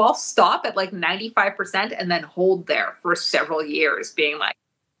announced. So I'll stop at like 95% and then hold there for several years, being like,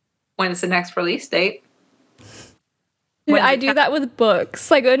 when's the next release date? I do that with books.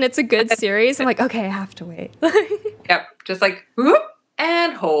 Like, when it's a good series, I'm like, okay, I have to wait. Yep, just like, whoop,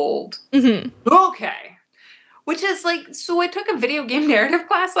 and hold. Okay. Which is like, so I took a video game narrative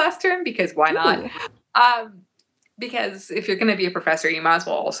class last term, because why not? Because if you're going to be a professor, you might as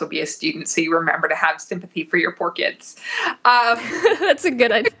well also be a student, so you remember to have sympathy for your poor kids. That's a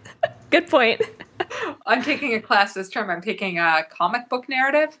good point. I'm taking a class this term. I'm taking a comic book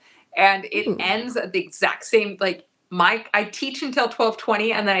narrative, and it ends at the exact same, like, I teach until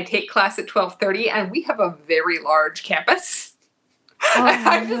 12:20, and then I take class at 12:30, and we have a very large campus.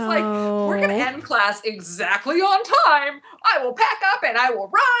 I'm just like, we're going to end class exactly on time. I will pack up and I will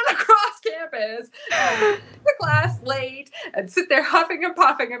run across campus and the class late and sit there huffing and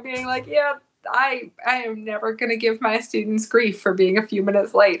puffing and being like, yeah, I am never going to give my students grief for being a few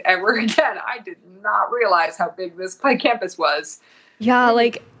minutes late ever again. I did not realize how big this campus was. Yeah,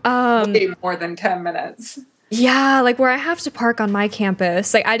 like, way more than 10 minutes. Yeah, like where I have to park on my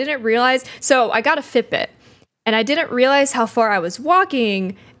campus. Like, I didn't realize, so I got a Fitbit. And I didn't realize how far I was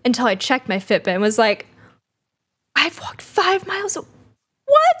walking until I checked my Fitbit and was like, I've walked 5 miles. What?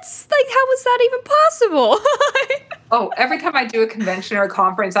 Like, how was that even possible? Oh, every time I do a convention or a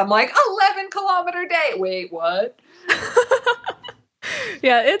conference, I'm like, 11-kilometer day. Wait, what?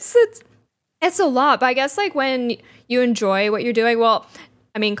 Yeah, it's a lot. But I guess, like, when you enjoy what you're doing, well,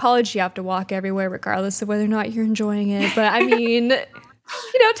 I mean, college, you have to walk everywhere regardless of whether or not you're enjoying it. But I mean, time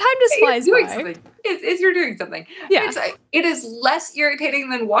just flies by. Is you're doing something. Yeah. It is less irritating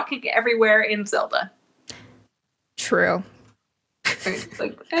than walking everywhere in Zelda. True. It's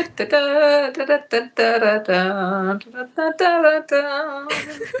like,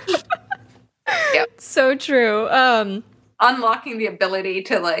 yep. So true. Unlocking the ability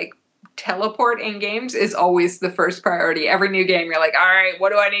to, like, teleport in games is always the first priority. Every new game, you're like, all right,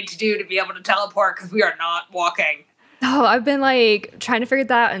 what do I need to do to be able to teleport? Because we are not walking. Oh, I've been, like, trying to figure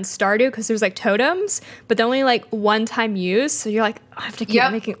that out in Stardew because there's, like, totems, but they're only, like, one-time use. So you're like, I have to keep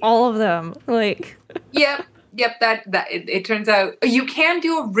making all of them. Like, Yep. It turns out you can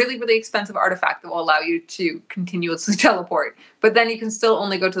do a really, really expensive artifact that will allow you to continuously teleport, but then you can still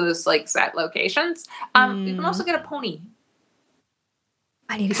only go to those, like, set locations. You can also get a pony.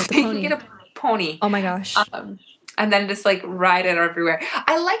 I need to get the pony. You can get a pony. Oh my gosh. And then just, like, ride it everywhere.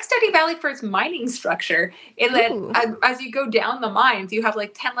 I like Stardew Valley for its mining structure, in that as you go down the mines, you have,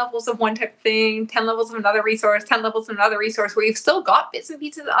 like, 10 levels of one type of thing, 10 levels of another resource, 10 levels of another resource, where you've still got bits and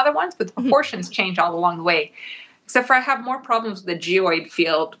pieces of other ones, but the proportions change all along the way. Except for I have more problems with the geoid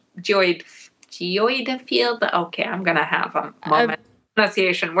field. Geoid field? Okay, I'm going to have a moment.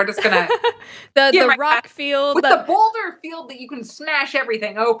 Pronunciation. We're just gonna the rock field with the boulder field that you can smash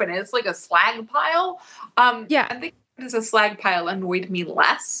everything open. It's like a slag pile. Yeah, I think as a slag pile annoyed me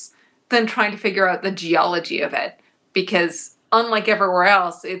less than trying to figure out the geology of it, because unlike everywhere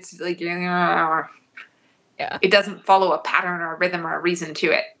else, it's like it doesn't follow a pattern or a rhythm or a reason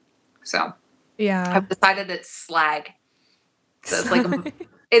to it. So I've decided it's slag. So it's like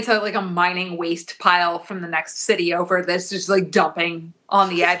it's like a mining waste pile from the next city over that's just, like, dumping on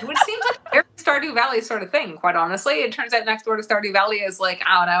the edge, which seems like a very Stardew Valley sort of thing, quite honestly. It turns out next door to Stardew Valley is, like,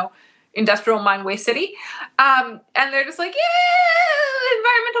 I don't know, industrial mine waste city. And they're just like, yeah,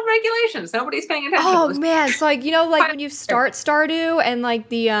 environmental regulations. Nobody's paying attention. Oh, man. So, like, like, when you start Stardew and, like,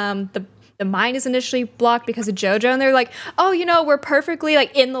 the mine is initially blocked because of JoJo, and they're like, oh, we're perfectly,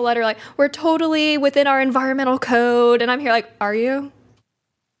 like, in the letter, like, we're totally within our environmental code. And I'm here like, are you?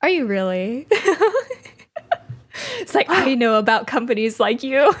 Are you really? It's like, I know about companies like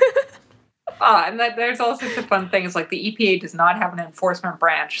you. And there's all sorts of fun things, like the EPA does not have an enforcement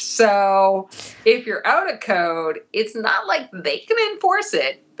branch. So if you're out of code, it's not like they can enforce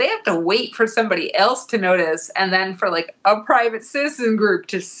it. They have to wait for somebody else to notice, and then for, like, a private citizen group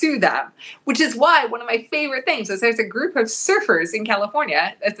to sue them. Which is why one of my favorite things is there's a group of surfers in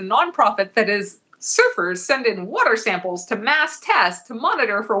California. It's a nonprofit that is surfers send in water samples to mass test to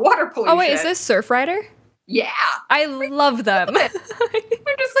monitor for water pollution. Oh, wait, is this Surfrider? Yeah. I love them.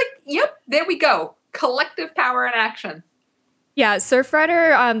 We're just was like, yep, there we go. Collective power in action. Yeah,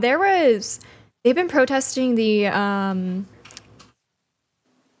 Surfrider, they've been protesting the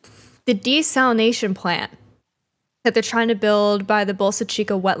desalination plant that they're trying to build by the Bolsa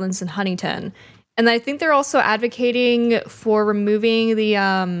Chica wetlands in Huntington. And I think they're also advocating for removing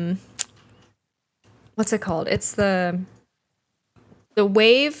the what's it called? It's the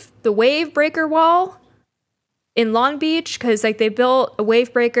wave breaker wall in Long Beach, because like they built a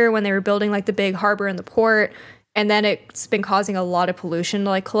wave breaker when they were building like the big harbor and the port, and then it's been causing a lot of pollution to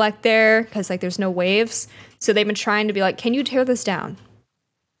like collect there because like there's no waves. So they've been trying to be like, can you tear this down,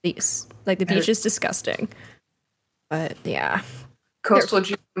 please? Like the beach is disgusting. But yeah, coastal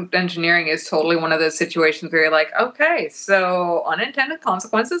engineering is totally one of those situations where you're like, okay, so unintended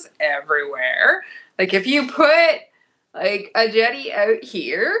consequences everywhere. Like if you put like a jetty out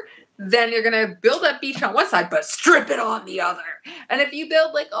here, then you're going to build that beach on one side, but strip it on the other. And if you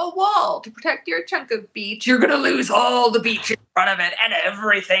build like a wall to protect your chunk of beach, you're going to lose all the beach in front of it and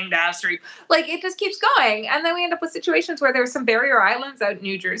everything downstream. Like it just keeps going. And then we end up with situations where there's some barrier islands out in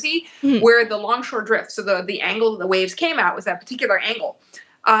New Jersey where the longshore drift, so the angle the waves came out was that particular angle.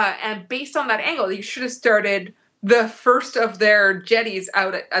 And based on that angle, you should have started the first of their jetties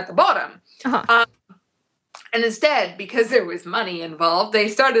out at the bottom. Uh-huh. And instead, because there was money involved, they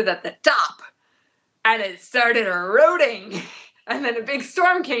started at the top. And it started eroding. And then a big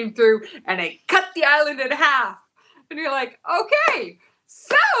storm came through and it cut the island in half. And you're like, okay,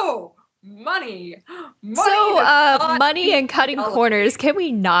 so money and cutting corners. Can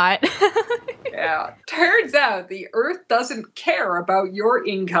we not? Yeah. Turns out the earth doesn't care about your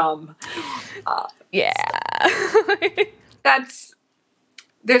income.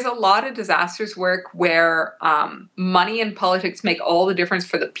 There's a lot of disasters work where money and politics make all the difference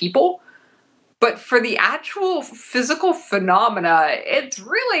for the people. But for the actual physical phenomena, it's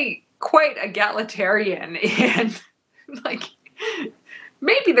really quite egalitarian. And like,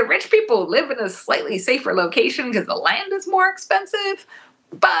 maybe the rich people live in a slightly safer location because the land is more expensive.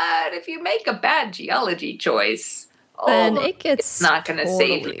 But if you make a bad geology choice, then it's not going to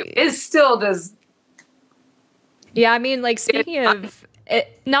save you. It still does. Yeah, I mean, like, speaking of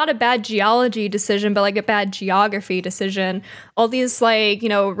not a bad geology decision, but like a bad geography decision, all these like, you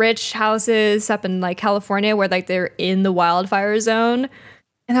know, rich houses up in like California where like they're in the wildfire zone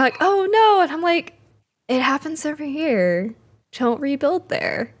and they're like, oh no. And I'm like, it happens every year. Don't rebuild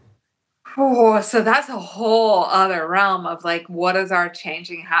there. Oh, so that's a whole other realm of like, what is our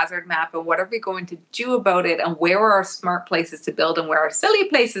changing hazard map and what are we going to do about it? And where are our smart places to build and where are silly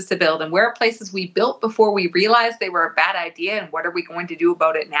places to build and where are places we built before we realized they were a bad idea and what are we going to do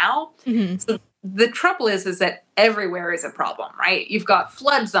about it now? Mm-hmm. So the trouble is that everywhere is a problem, right? You've got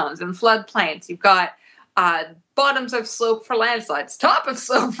flood zones and flood plains. You've got bottoms of slope for landslides, top of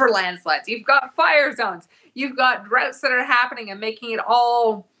slope for landslides. You've got fire zones. You've got droughts that are happening and making it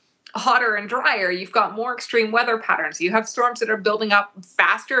all hotter and drier. You've got more extreme weather patterns. You have storms that are building up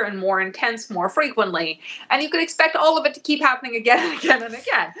faster and more intense more frequently. And you could expect all of it to keep happening again and again and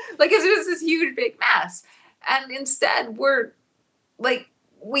again. Like it's just this huge big mess. And instead we're like,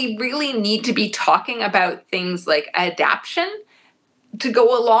 we really need to be talking about things like adaptation to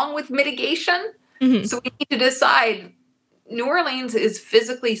go along with mitigation. Mm-hmm. So we need to decide New Orleans is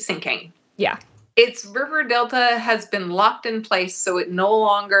physically sinking. Yeah. Its river delta has been locked in place so it no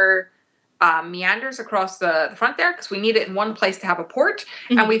longer meanders across the front there because we need it in one place to have a port.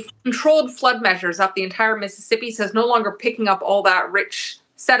 Mm-hmm. And we've controlled flood measures up the entire Mississippi so it's no longer picking up all that rich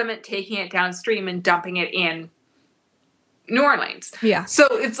sediment, taking it downstream and dumping it in New Orleans. Yeah. So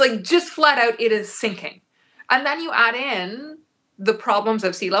it's like just flat out it is sinking. And then you add in the problems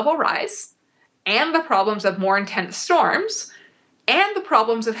of sea level rise and the problems of more intense storms and the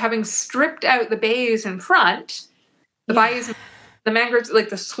problems of having stripped out the bayous in front, the bayous, the mangroves, like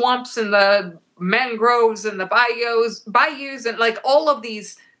the swamps and the mangroves and the bayous and like all of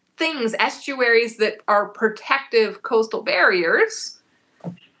these things, estuaries that are protective coastal barriers.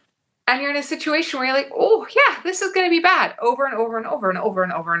 And you're in a situation where you're like, oh yeah, this is going to be bad over and over and over and over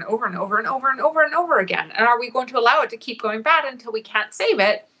and over and over and over and over and over and over again. And are we going to allow it to keep going bad until we can't save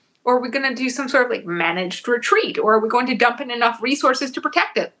it? Or are we going to do some sort of like managed retreat? Or are we going to dump in enough resources to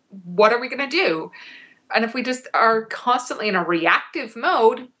protect it? What are we going to do? And if we just are constantly in a reactive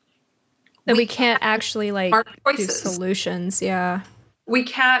mode, then we can't actually like do solutions. Yeah. We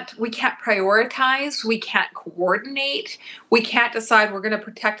can't prioritize. We can't coordinate. We can't decide we're going to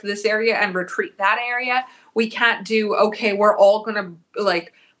protect this area and retreat that area. We can't do, okay, we're all going to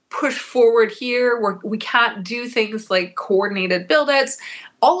like push forward here. We can't do things like coordinated build-outs.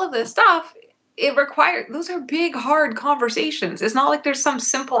 All of this stuff it requires, those are big, hard conversations. It's not like there's some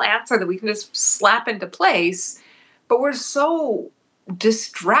simple answer that we can just slap into place, but we're so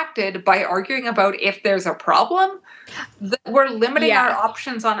distracted by arguing about if there's a problem that we're limiting our Yeah.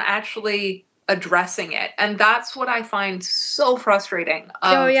 options on actually addressing it. And that's what I find so frustrating.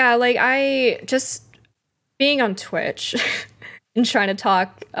 Oh yeah, like I just being on Twitch and trying to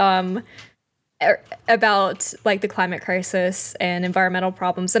talk about like the climate crisis and environmental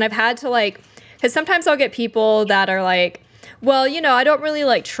problems, and I've had to like, because sometimes I'll get people that are like, well, I don't really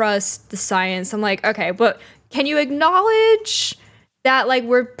like trust the science. I'm like, okay, but can you acknowledge that like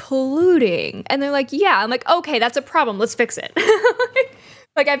we're polluting? And they're like, yeah. I'm like, okay, that's a problem, let's fix it.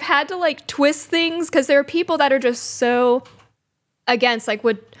 Like I've had to like twist things because there are people that are just so against like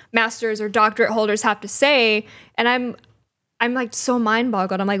what masters or doctorate holders have to say, and I'm like so mind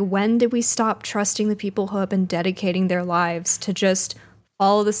boggled. I'm like, when did we stop trusting the people who have been dedicating their lives to just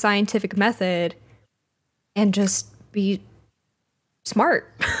follow the scientific method and just be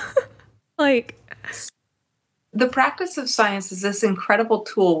smart? Like, the practice of science is this incredible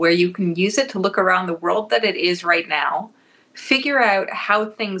tool where you can use it to look around the world that it is right now, figure out how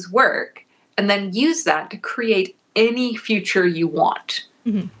things work, and then use that to create any future you want.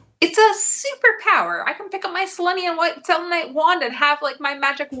 mm-hmm. It's a superpower. I can pick up my selenite wand and have like my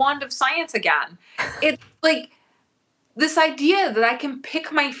magic wand of science again. It's like this idea that I can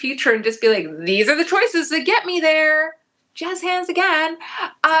pick my future and just be like, these are the choices that get me there. Jazz hands again.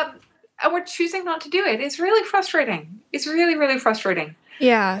 And we're choosing not to do it. It's really frustrating. It's really, really frustrating.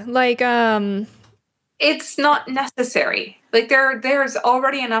 Yeah, like It's not necessary. Like there's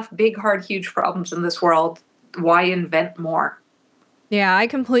already enough big, hard, huge problems in this world. Why invent more? yeah, I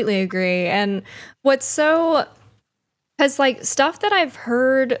completely agree. And what's so, because like stuff that I've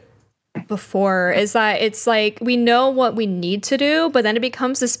heard before is that it's like we know what we need to do, but then it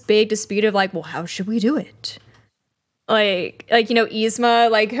becomes this big dispute of like, well, how should we do it? Like Yzma,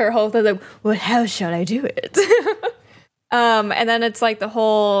 like her whole thing, like, well, how should I do it? And then it's like the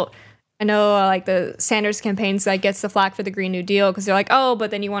whole, I know like the Sanders campaigns that gets the flack for the Green New Deal because they're like, oh,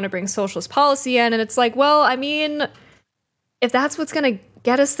 but then you want to bring socialist policy in, and it's like, well, I mean, if that's what's gonna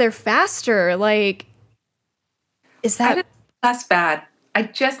get us there faster, like, is that less bad? I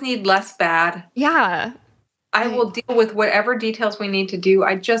just need less bad. Yeah. I will deal with whatever details we need to do.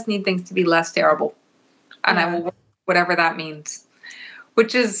 I just need things to be less terrible. And I will work whatever that means.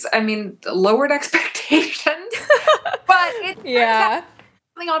 Which is, I mean, lowered expectations. But it's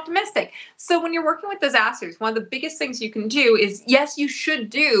something optimistic. So when you're working with disasters, one of the biggest things you can do is, yes, you should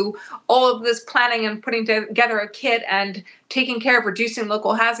do all of this planning and putting together a kit and taking care of reducing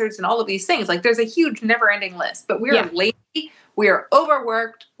local hazards and all of these things. Like there's a huge never-ending list. But we're lazy. We are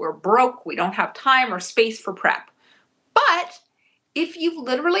overworked, we're broke, we don't have time or space for prep. But if you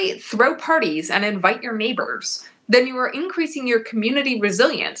literally throw parties and invite your neighbors, then you are increasing your community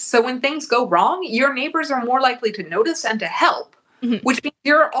resilience. So when things go wrong, your neighbors are more likely to notice and to help, which means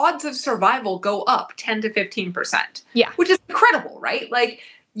your odds of survival go up 10 to 15%. Yeah. Which is incredible, right? Like,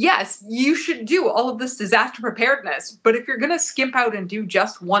 yes, you should do all of this disaster preparedness, but if you're going to skimp out and do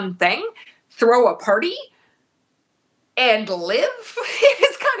just one thing, throw a party, and live,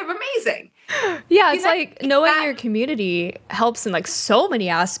 it's kind of amazing. Yeah, it's like knowing your community helps in like so many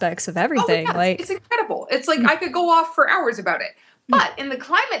aspects of everything. Oh, yes, like it's incredible. It's like I could go off for hours about it. But in the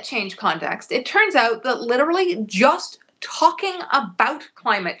climate change context, it turns out that literally just talking about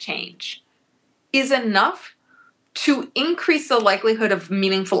climate change is enough to increase the likelihood of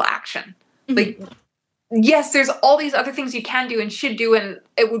meaningful action. Like, yes, there's all these other things you can do and should do, and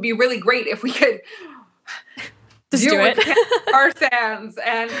it would be really great if we could just do it. Tar sands,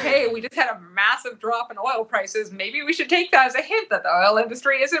 and hey, we just had a massive drop in oil prices. Maybe we should take that as a hint that the oil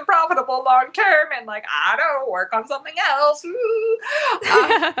industry isn't profitable long term, and like, I don't know, work on something else.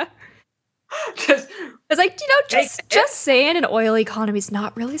 It's like, just saying an oil economy is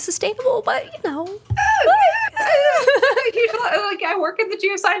not really sustainable, but like I work in the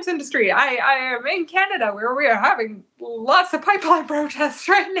geoscience industry. I am in Canada where we are having lots of pipeline protests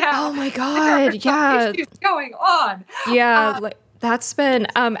right now. Oh my god, yeah. Issues going on. Yeah, like that's been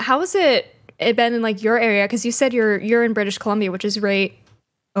how has it been in like your area? Because you said you're in British Columbia, which is right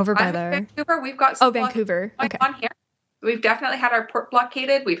over by there. Vancouver. We've got Vancouver. Okay. On here. We've definitely had our port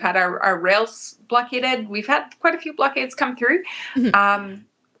blockaded. We've had our rails blockaded. We've had quite a few blockades come through.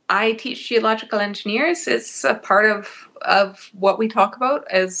 I teach geological engineers. It's a part of what we talk about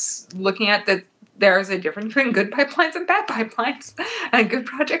as looking at that there is a difference between good pipelines and bad pipelines, and good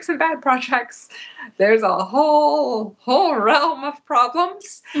projects and bad projects. There's a whole realm of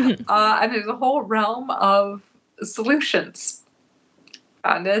problems, and there's a whole realm of solutions.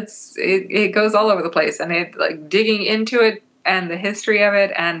 And it goes all over the place, and it like digging into it and the history of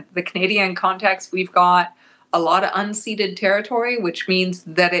it and the Canadian context. We've got a lot of unceded territory, which means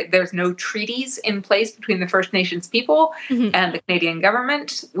that there's no treaties in place between the First Nations people and the Canadian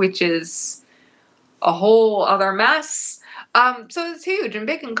government, which is a whole other mess. So it's huge and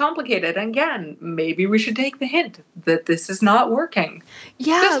big and complicated. And again, maybe we should take the hint that this is not working.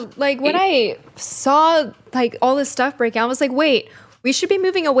 Yeah, like when I saw like all this stuff break out, I was like, wait, we should be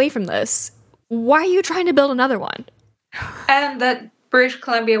moving away from this. Why are you trying to build another one? And that British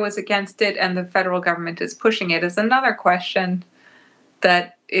Columbia was against it and the federal government is pushing it is another question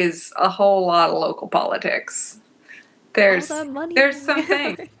that is a whole lot of local politics. There's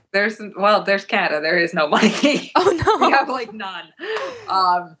something. There's Canada. There is no money. Oh no. We have like none.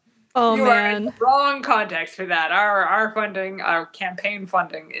 You are in the wrong context for that. Our funding, our campaign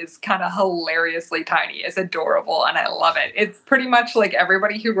funding is kind of hilariously tiny. It's adorable and I love it. It's pretty much like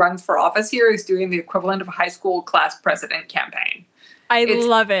everybody who runs for office here is doing the equivalent of a high school class president campaign. It's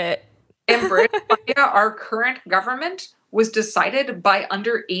love it. In British Columbia, our current government was decided by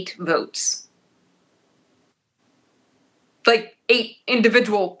under 8 votes. Like 8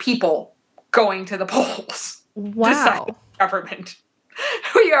 individual people going to the polls. Wow. Government.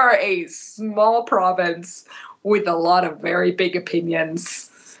 We are a small province with a lot of very big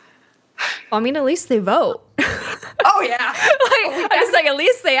opinions. Well, I mean, at least they vote. Oh, yeah. At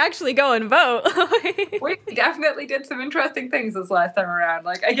least they actually go and vote. We definitely did some interesting things this last time around.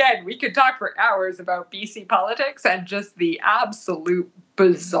 Like, again, we could talk for hours about BC politics and just the absolute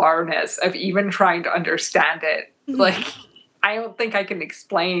bizarreness of even trying to understand it. Like, I don't think I can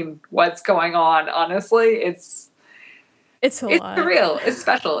explain what's going on, honestly. It's surreal. It's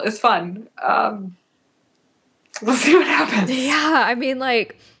special. It's fun. We'll see what happens. Yeah, I mean,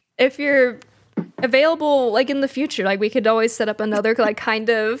 like, if you're available, like, in the future, like, we could always set up another, like, kind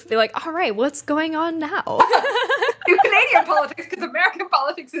of be like, all right, what's going on now? Do Canadian politics, because American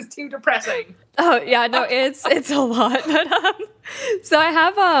politics is too depressing. Oh, yeah, no, it's a lot. But, so I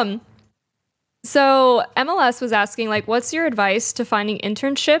have, so MLS was asking, like, what's your advice to finding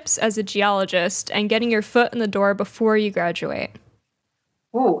internships as a geologist and getting your foot in the door before you graduate?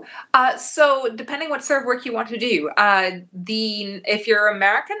 Ooh. So depending what sort of work you want to do, if you're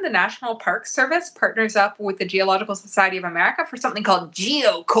American, the National Park Service partners up with the Geological Society of America for something called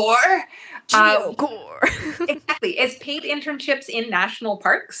GeoCorps. Exactly. It's paid internships in national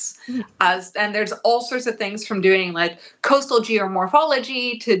parks. And there's all sorts of things from doing like coastal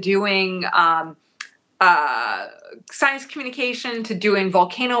geomorphology to doing science communication to doing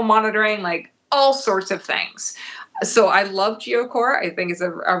volcano monitoring, like all sorts of things. So I love GeoCorps. I think it's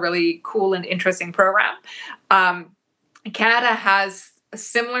a really cool and interesting program. Canada has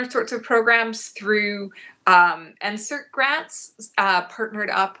similar sorts of programs through NSERC grants,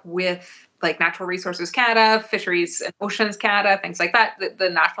 partnered up with like Natural Resources Canada, Fisheries and Oceans Canada, things like that. The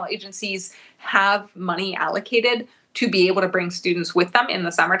national agencies have money allocated to be able to bring students with them in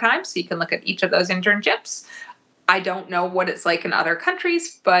the summertime. So you can look at each of those internships. I don't know what it's like in other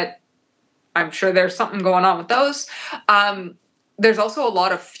countries, but I'm sure there's something going on with those. There's also a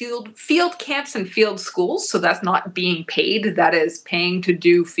lot of field camps and field schools. So that's not being paid. That is paying to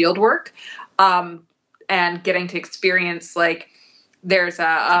do field work and getting to experience, like, there's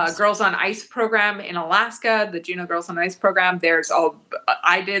a Girls on Ice program in Alaska, the Juneau Girls on Ice program.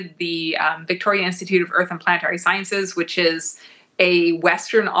 I did the Victoria Institute of Earth and Planetary Sciences, which is a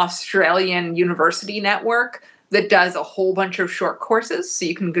Western Australian university network that does a whole bunch of short courses. So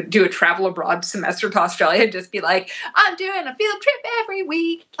you can do a travel abroad semester to Australia and just be like, I'm doing a field trip every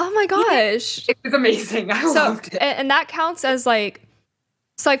week. Oh my gosh. It was amazing. I loved it. And that counts as like,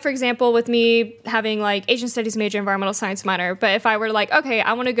 so like, for example, with me having like Asian studies major, environmental science minor, but if I were like, okay,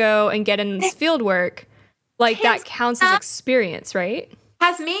 I want to go and get in this field work, like that counts as experience, right?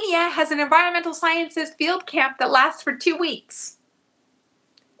 Tasmania has an environmental sciences field camp that lasts for 2 weeks.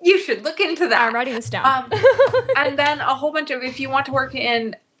 You should look into that. I'm writing this down. And then a whole bunch of, if you want to work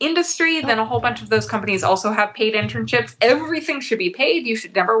in industry, then a whole bunch of those companies also have paid internships. Everything should be paid. You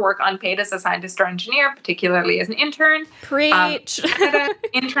should never work unpaid as a scientist or engineer, particularly as an intern. Preach. Canada,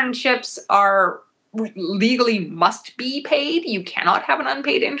 internships are legally must be paid. You cannot have an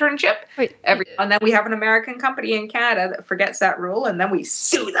unpaid internship. Wait, and then we have an American company in Canada that forgets that rule, and then we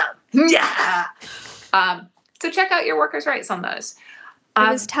sue them. Yeah. So check out your workers' rights on those. It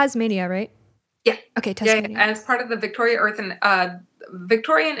was Tasmania, right? Yeah. Okay, Tasmania. Yeah, and it's part of the Victorian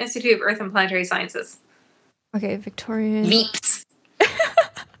Institute of Earth and Planetary Sciences. Okay, Victorian. VEEPS.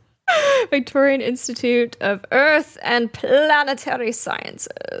 Victorian Institute of Earth and Planetary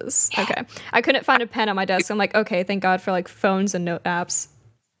Sciences. Okay. I couldn't find a pen on my desk. I'm like, okay, thank God for like phones and note apps.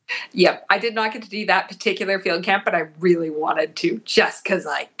 Yep, I did not get to do that particular field camp, but I really wanted to just because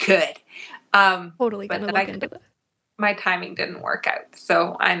I could. Totally But gonna then look into that. my timing didn't work out.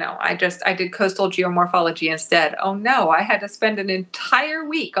 So I know I did coastal geomorphology instead. Oh no, I had to spend an entire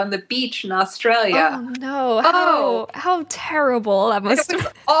week on the beach in Australia. Oh no! Oh, How terrible that it must was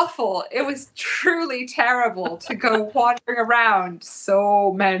have. awful. It was truly terrible to go wandering around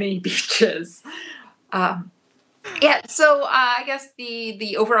so many beaches. Um, Yeah, so I guess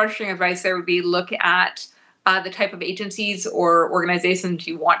the overarching advice there would be look at the type of agencies or organizations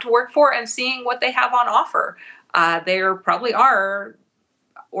you want to work for and seeing what they have on offer. There probably are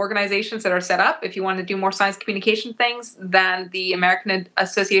organizations that are set up if you want to do more science communication things than the American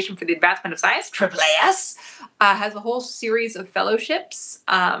Association for the Advancement of Science, AAAS, has a whole series of fellowships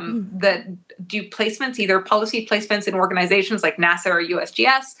that do placements, either policy placements in organizations like NASA or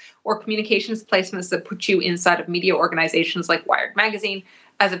USGS, or communications placements that put you inside of media organizations like Wired Magazine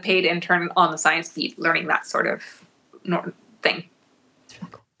as a paid intern on the science beat, learning that sort of thing.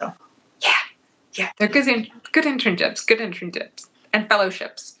 So, yeah, they're good internships, and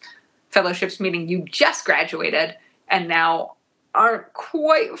fellowships. Fellowships meaning you just graduated and now aren't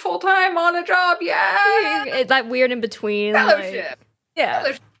quite full time on a job yet. That weird in between. Fellowship. Like,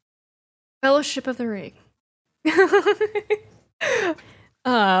 yeah. Fellowship of the Ring.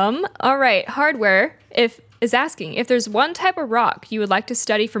 All right. Hardware is asking if there's one type of rock you would like to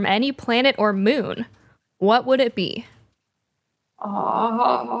study from any planet or moon, what would it be?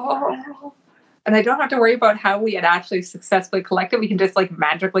 Oh. And I don't have to worry about how we had actually successfully collected. We can just like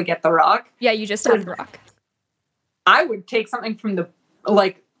magically get the rock. Yeah, you just have the rock. I would take something from the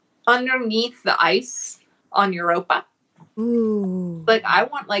like underneath the ice on Europa. Ooh. Like I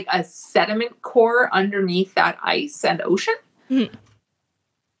want like a sediment core underneath that ice and ocean. Mm.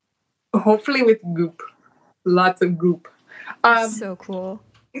 Hopefully with goop. Lots of goop. So cool.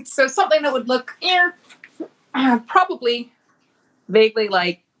 So something that would look probably vaguely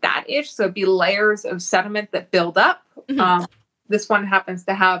like that-ish. So it'd be layers of sediment that build up. Mm-hmm. This one happens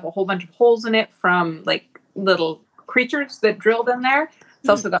to have a whole bunch of holes in it from like little creatures that drilled in there. It's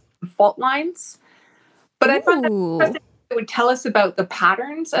also got fault lines. But I found that interesting. It would tell us about the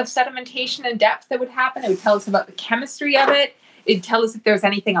patterns of sedimentation and depth that would happen. It would tell us about the chemistry of it. It'd tell us if there's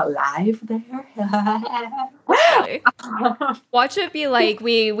anything alive there. Watch it be like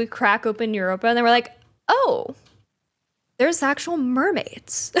we crack open Europa and then we're like, oh, there's actual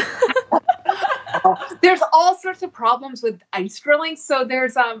mermaids. There's all sorts of problems with ice drilling. So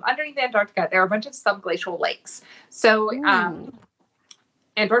there's underneath Antarctica, there are a bunch of subglacial lakes. So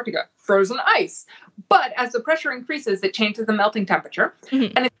Antarctica, frozen ice. But as the pressure increases, it changes the melting temperature.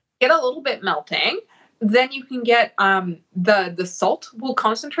 Mm-hmm. And if you get a little bit melting, then you can get the salt will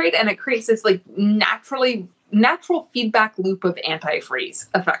concentrate and it creates this like natural feedback loop of antifreeze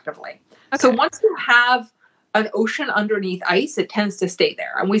effectively. Okay. So once you have an ocean underneath ice, it tends to stay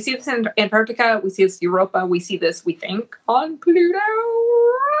there. And we see this in Antarctica, we see this in Europa, we see this, we think, on Pluto.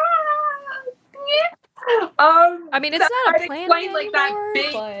 I mean, it's not a planet anymore, like that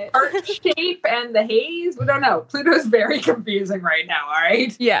big arch shape and the haze. We don't know. Pluto's very confusing right now, all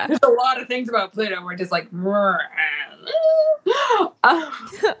right? Yeah. There's a lot of things about Pluto we're just like, like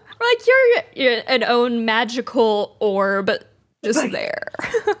you're an own magical orb just like, there.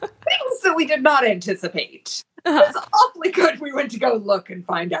 Things that we did not anticipate. It was awfully good. We went to go look and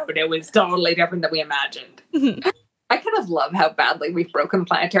find out it was totally different than we imagined. Mm-hmm. I kind of love how badly we've broken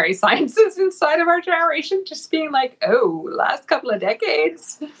planetary sciences inside of our generation. Just being like, oh, last couple of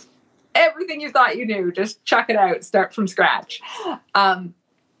decades, everything you thought you knew, just chuck it out, start from scratch.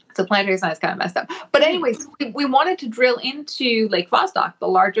 So planetary science kind of messed up. But anyways, we wanted to drill into Lake Vostok, the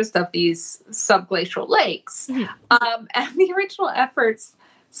largest of these subglacial lakes. Mm-hmm. And the original efforts,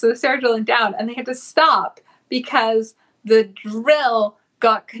 so they started drilling down and they had to stop because the drill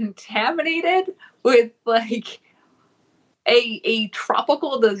got contaminated with like a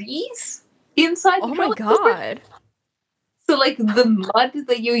tropical disease inside the drill. Oh my god. So like the mud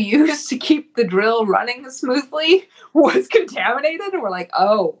that you use to keep the drill running smoothly was contaminated and we're like,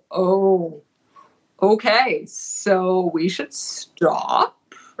 oh, okay, so we should stop.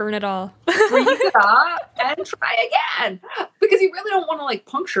 Burn it all. Freeze it up and try again. Because you really don't want to like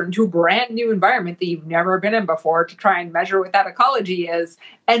puncture into a brand new environment that you've never been in before to try and measure what that ecology is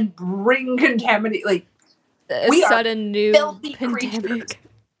and bring contaminate like a sudden new pandemic. Creatures.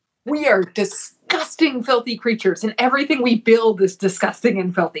 We are disgusting, filthy creatures, and everything we build is disgusting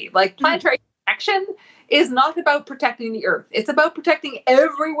and filthy. Like planetary protection is not about protecting the Earth; it's about protecting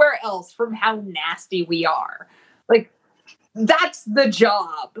everywhere else from how nasty we are. Like that's the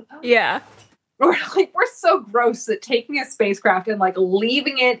job. Yeah. we're so gross that taking a spacecraft and like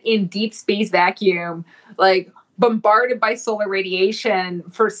leaving it in deep space vacuum, like bombarded by solar radiation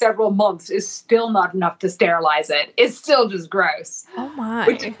for several months is still not enough to sterilize it. It's still just gross. Oh my.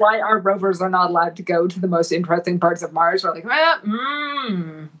 Which is why our rovers are not allowed to go to the most interesting parts of Mars. We're like,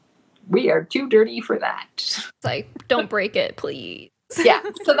 we are too dirty for that. It's like, don't break it, please. Yeah.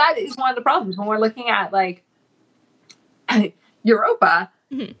 So that is one of the problems when we're looking at like Europa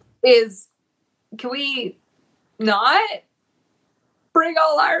is, can we not bring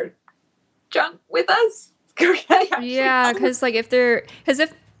all our junk with us? Yeah, because if there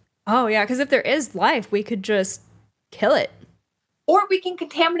is life, we could just kill it. Or we can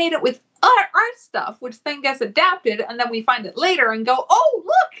contaminate it with our stuff, which then gets adapted, and then we find it later and go, oh,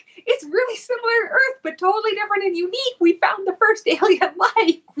 look, it's really similar to Earth, but totally different and unique. We found the first alien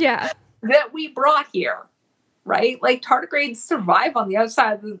life that we brought here, right? Like tardigrades survive on the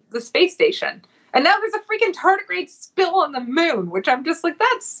outside of the space station. And now there's a freaking tardigrade spill on the moon, which I'm just like,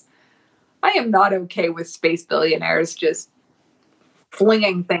 I am not okay with space billionaires just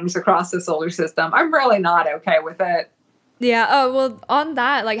flinging things across the solar system. I'm really not okay with it. Yeah. Oh, well, on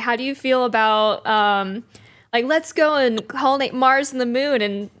that, like, how do you feel about, like, let's go and colonize Mars and the moon?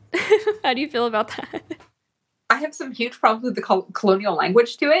 And how do you feel about that? I have some huge problems with the colonial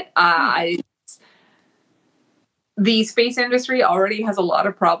language to it. The space industry already has a lot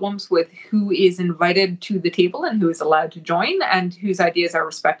of problems with who is invited to the table and who is allowed to join and whose ideas are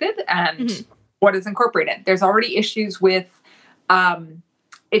respected and what is incorporated. There's already issues with,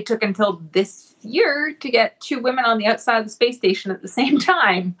 it took until this year to get 2 women on the outside of the space station at the same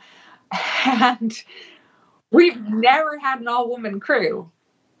time. And we've never had an all-woman crew.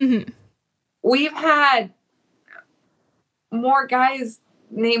 We've had more guys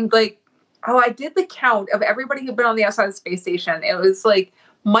named I did the count of everybody who'd been on the outside of the space station. It was like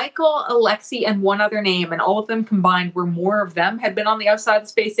Michael, Alexei, and one other name, and all of them combined were more of them had been on the outside of the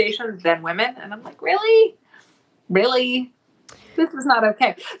space station than women. And I'm like, really? Really? This is not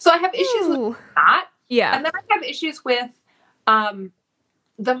okay. So I have issues with that. Yeah. And then I have issues with the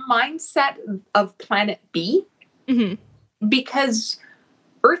mindset of Planet B. Because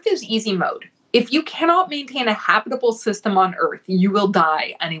Earth is easy mode. If you cannot maintain a habitable system on Earth, you will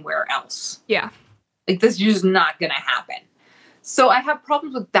die anywhere else. Yeah. Like, this is just not going to happen. So I have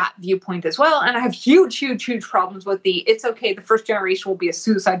problems with that viewpoint as well. And I have huge, huge, huge problems with it's okay, the first generation will be a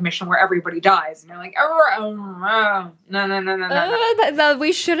suicide mission where everybody dies. And you're like, no.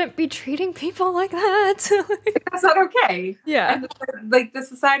 We shouldn't be treating people like that. That's not okay. Yeah. And the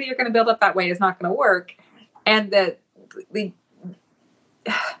society you're going to build up that way is not going to work. And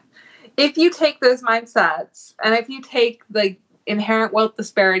if you take those mindsets and if you take the inherent wealth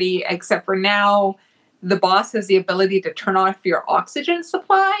disparity, except for now the boss has the ability to turn off your oxygen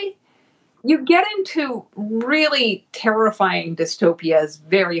supply, you get into really terrifying dystopias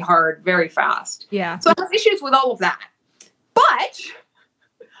very hard, very fast. Yeah. So I have issues with all of that. But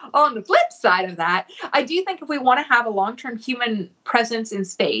on the flip side of that, I do think if we want to have a long-term human presence in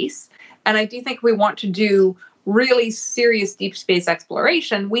space, and I do think we want to do really serious deep space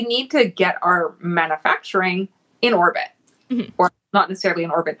exploration, we need to get our manufacturing in orbit. Or not necessarily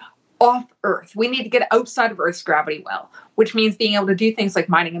in orbit, off Earth. We need to get outside of Earth's gravity well, which means being able to do things like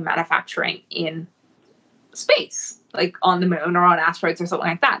mining and manufacturing in space, like on the moon or on asteroids or something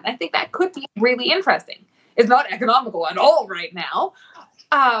like that. And I think that could be really interesting. It's not economical at all right now.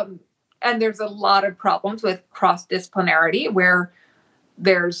 And there's a lot of problems with cross-disciplinarity where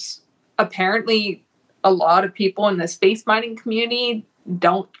there's apparently a lot of people in the space mining community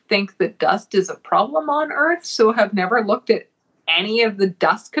don't think that dust is a problem on Earth, so have never looked at any of the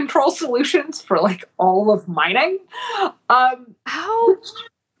dust control solutions for all of mining. How?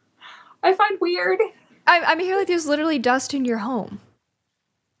 I find weird. I hear there's literally dust in your home.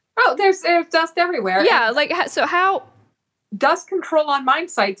 Oh, there's dust everywhere. Yeah, so how? Dust control on mine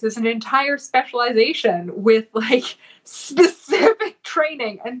sites is an entire specialization with specific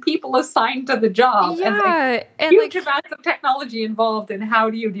training and people assigned to the job. Yeah, and huge amounts of technology involved in how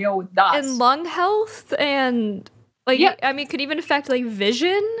do you deal with dust. And lung health and it could even affect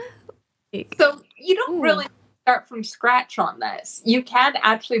vision. So you don't really start from scratch on this. You can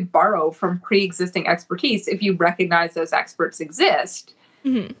actually borrow from pre-existing expertise if you recognize those experts exist.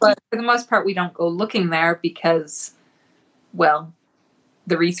 But for the most part, we don't go looking there because, well,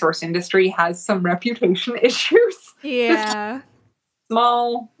 the resource industry has some reputation issues. Yeah.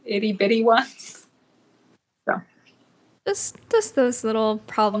 Small, itty-bitty ones. So. Just those little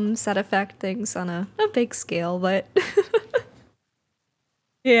problems that affect things on a big scale, but...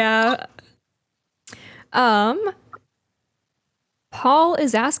 yeah. Paul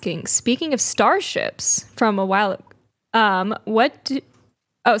is asking, speaking of starships from a while ago, what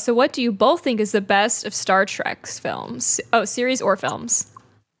do you both think is the best of Star Trek's films? Oh, series or films?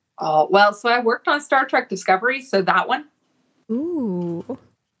 Oh, well, so I worked on Star Trek Discovery, so that one. Ooh.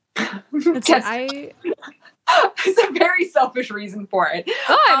 It's a very selfish reason for it.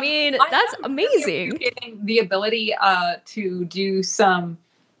 Oh, I mean, that's amazing. Getting the ability to do some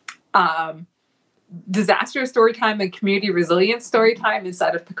disaster story time and community resilience story time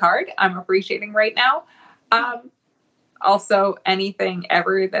inside of Picard, I'm appreciating right now. Also, anything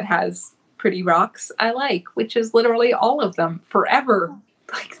ever that has pretty rocks, I like, which is literally all of them forever.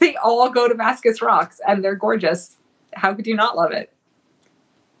 Like, they all go to Damascus rocks, and they're gorgeous. How could you not love it?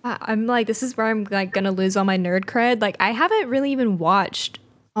 I'm like, this is where I'm like gonna lose all my nerd cred. Like, I haven't really even watched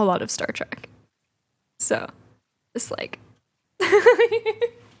a lot of Star Trek, so it's like,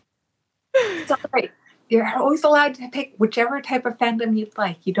 it's all right. You're always allowed to pick whichever type of fandom you'd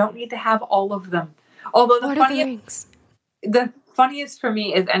like. You don't need to have all of them. Although the funniest for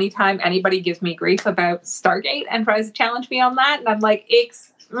me is anytime anybody gives me grief about Stargate and tries to challenge me on that, and I'm like,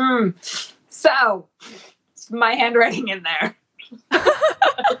 so it's my handwriting in there.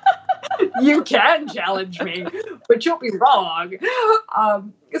 You can challenge me, but you'll be wrong.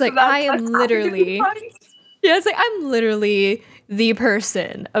 It's like, I am literally, yeah, it's like, I'm literally the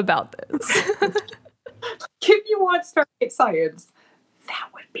person about this. If you want Stargate science, that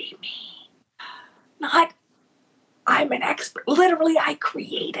would be me. Not, I'm an expert. Literally, I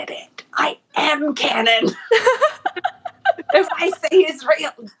created it. I am canon. If I say it's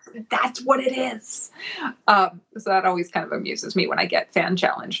real, that's what it is. So that always kind of amuses me when I get fan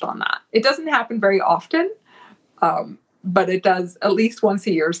challenged on that. It doesn't happen very often, but it does at least once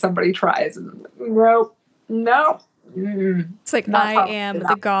a year. Somebody tries, and no. It's like, I am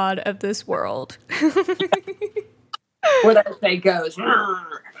the god of this world. Where that say goes.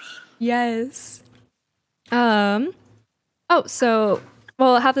 Yes. So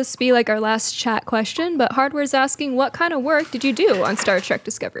we'll have this be like our last chat question, but Hardware's asking, what kind of work did you do on Star Trek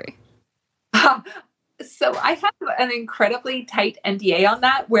Discovery? So I have an incredibly tight NDA on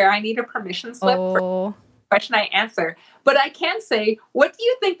that, where I need a permission slip for question I answer. But I can say, what do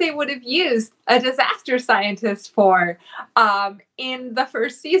you think they would have used a disaster scientist for in the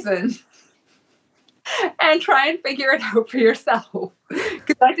first season? And try and figure it out for yourself.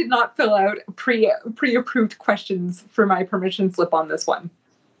 Because I did not fill out pre-approved questions for my permission slip on this one.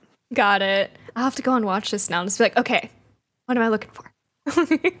 Got it. I'll have to go and watch this now and just be like, okay, what am I looking for?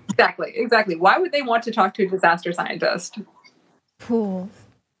 Exactly. Why would they want to talk to a disaster scientist? Cool.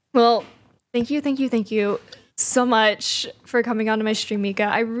 Well, thank you so much for coming onto my stream, Mika.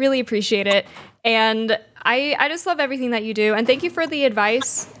 I really appreciate it. And I just love everything that you do. And thank you for the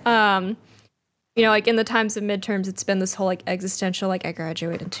advice. Like in the times of midterms, it's been this whole like existential, like I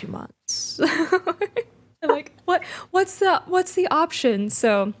graduate in 2 months. Like, what's the option?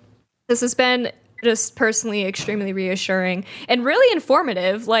 So this has been just personally extremely reassuring and really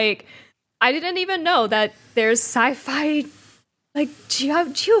informative. Like, I didn't even know that there's sci-fi, like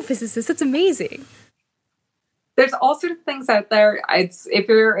geophysicists. It's amazing. There's all sorts of things out there. If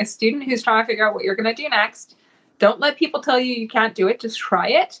you're a student who's trying to figure out what you're going to do next, don't let people tell you can't do it. Just try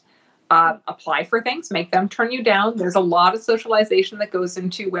it. Apply for things, make them turn you down. There's a lot of socialization that goes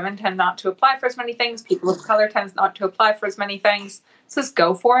into women tend not to apply for as many things. People of color tends not to apply for as many things. So just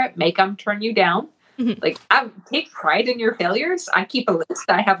go for it. Make them turn you down. Mm-hmm. Like, take pride in your failures. I keep a list.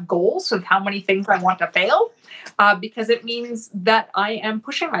 I have goals of how many things I want to fail because it means that I am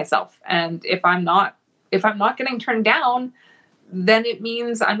pushing myself. And if I'm not getting turned down, then it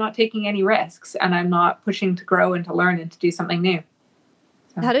means I'm not taking any risks and I'm not pushing to grow and to learn and to do something new.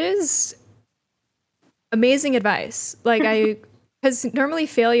 That is amazing advice. Like, because normally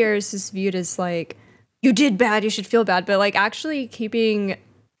failure is just viewed as like, you did bad, you should feel bad. But like, actually keeping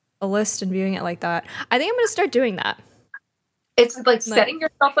a list and viewing it like that, I think I'm going to start doing that. It's like setting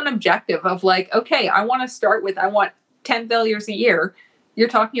yourself an objective of like, okay, I want 10 failures a year. You're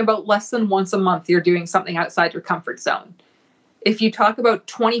talking about less than once a month. You're doing something outside your comfort zone. If you talk about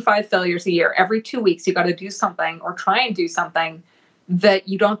 25 failures a year, every 2 weeks, you got to do something or try and do something that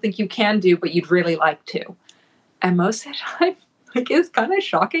you don't think you can do, but you'd really like to. And most of the time, like, it's kind of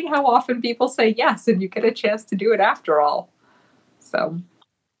shocking how often people say yes, and you get a chance to do it after all. So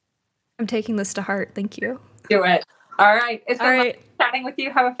I'm taking this to heart. Thank you. Do it. All right. It's been lovely chatting with you.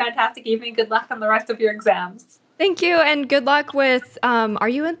 Have a fantastic evening. Good luck on the rest of your exams. Thank you. And good luck with, are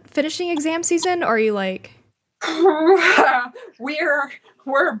you finishing exam season or are you like... we're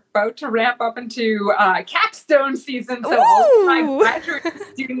we're about to ramp up into capstone season. So all of my graduate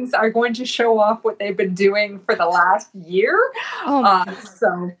students are going to show off what they've been doing for the last year.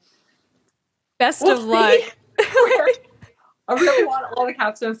 So best of luck. I really want all the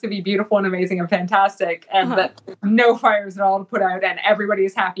capstones to be beautiful and amazing and fantastic, and that no fires at all to put out, and everybody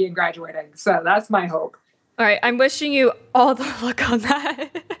is happy and graduating. So that's my hope. All right. I'm wishing you all the luck on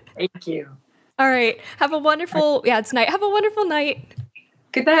that. Thank you. All right. Have a wonderful, it's night. Have a wonderful night.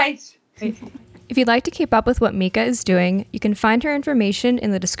 Good night. If you'd like to keep up with what Mika is doing, you can find her information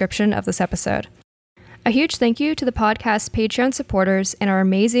in the description of this episode. A huge thank you to the podcast's Patreon supporters and our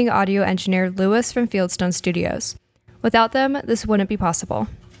amazing audio engineer, Lewis from Fieldstone Studios. Without them, this wouldn't be possible.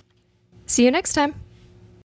 See you next time.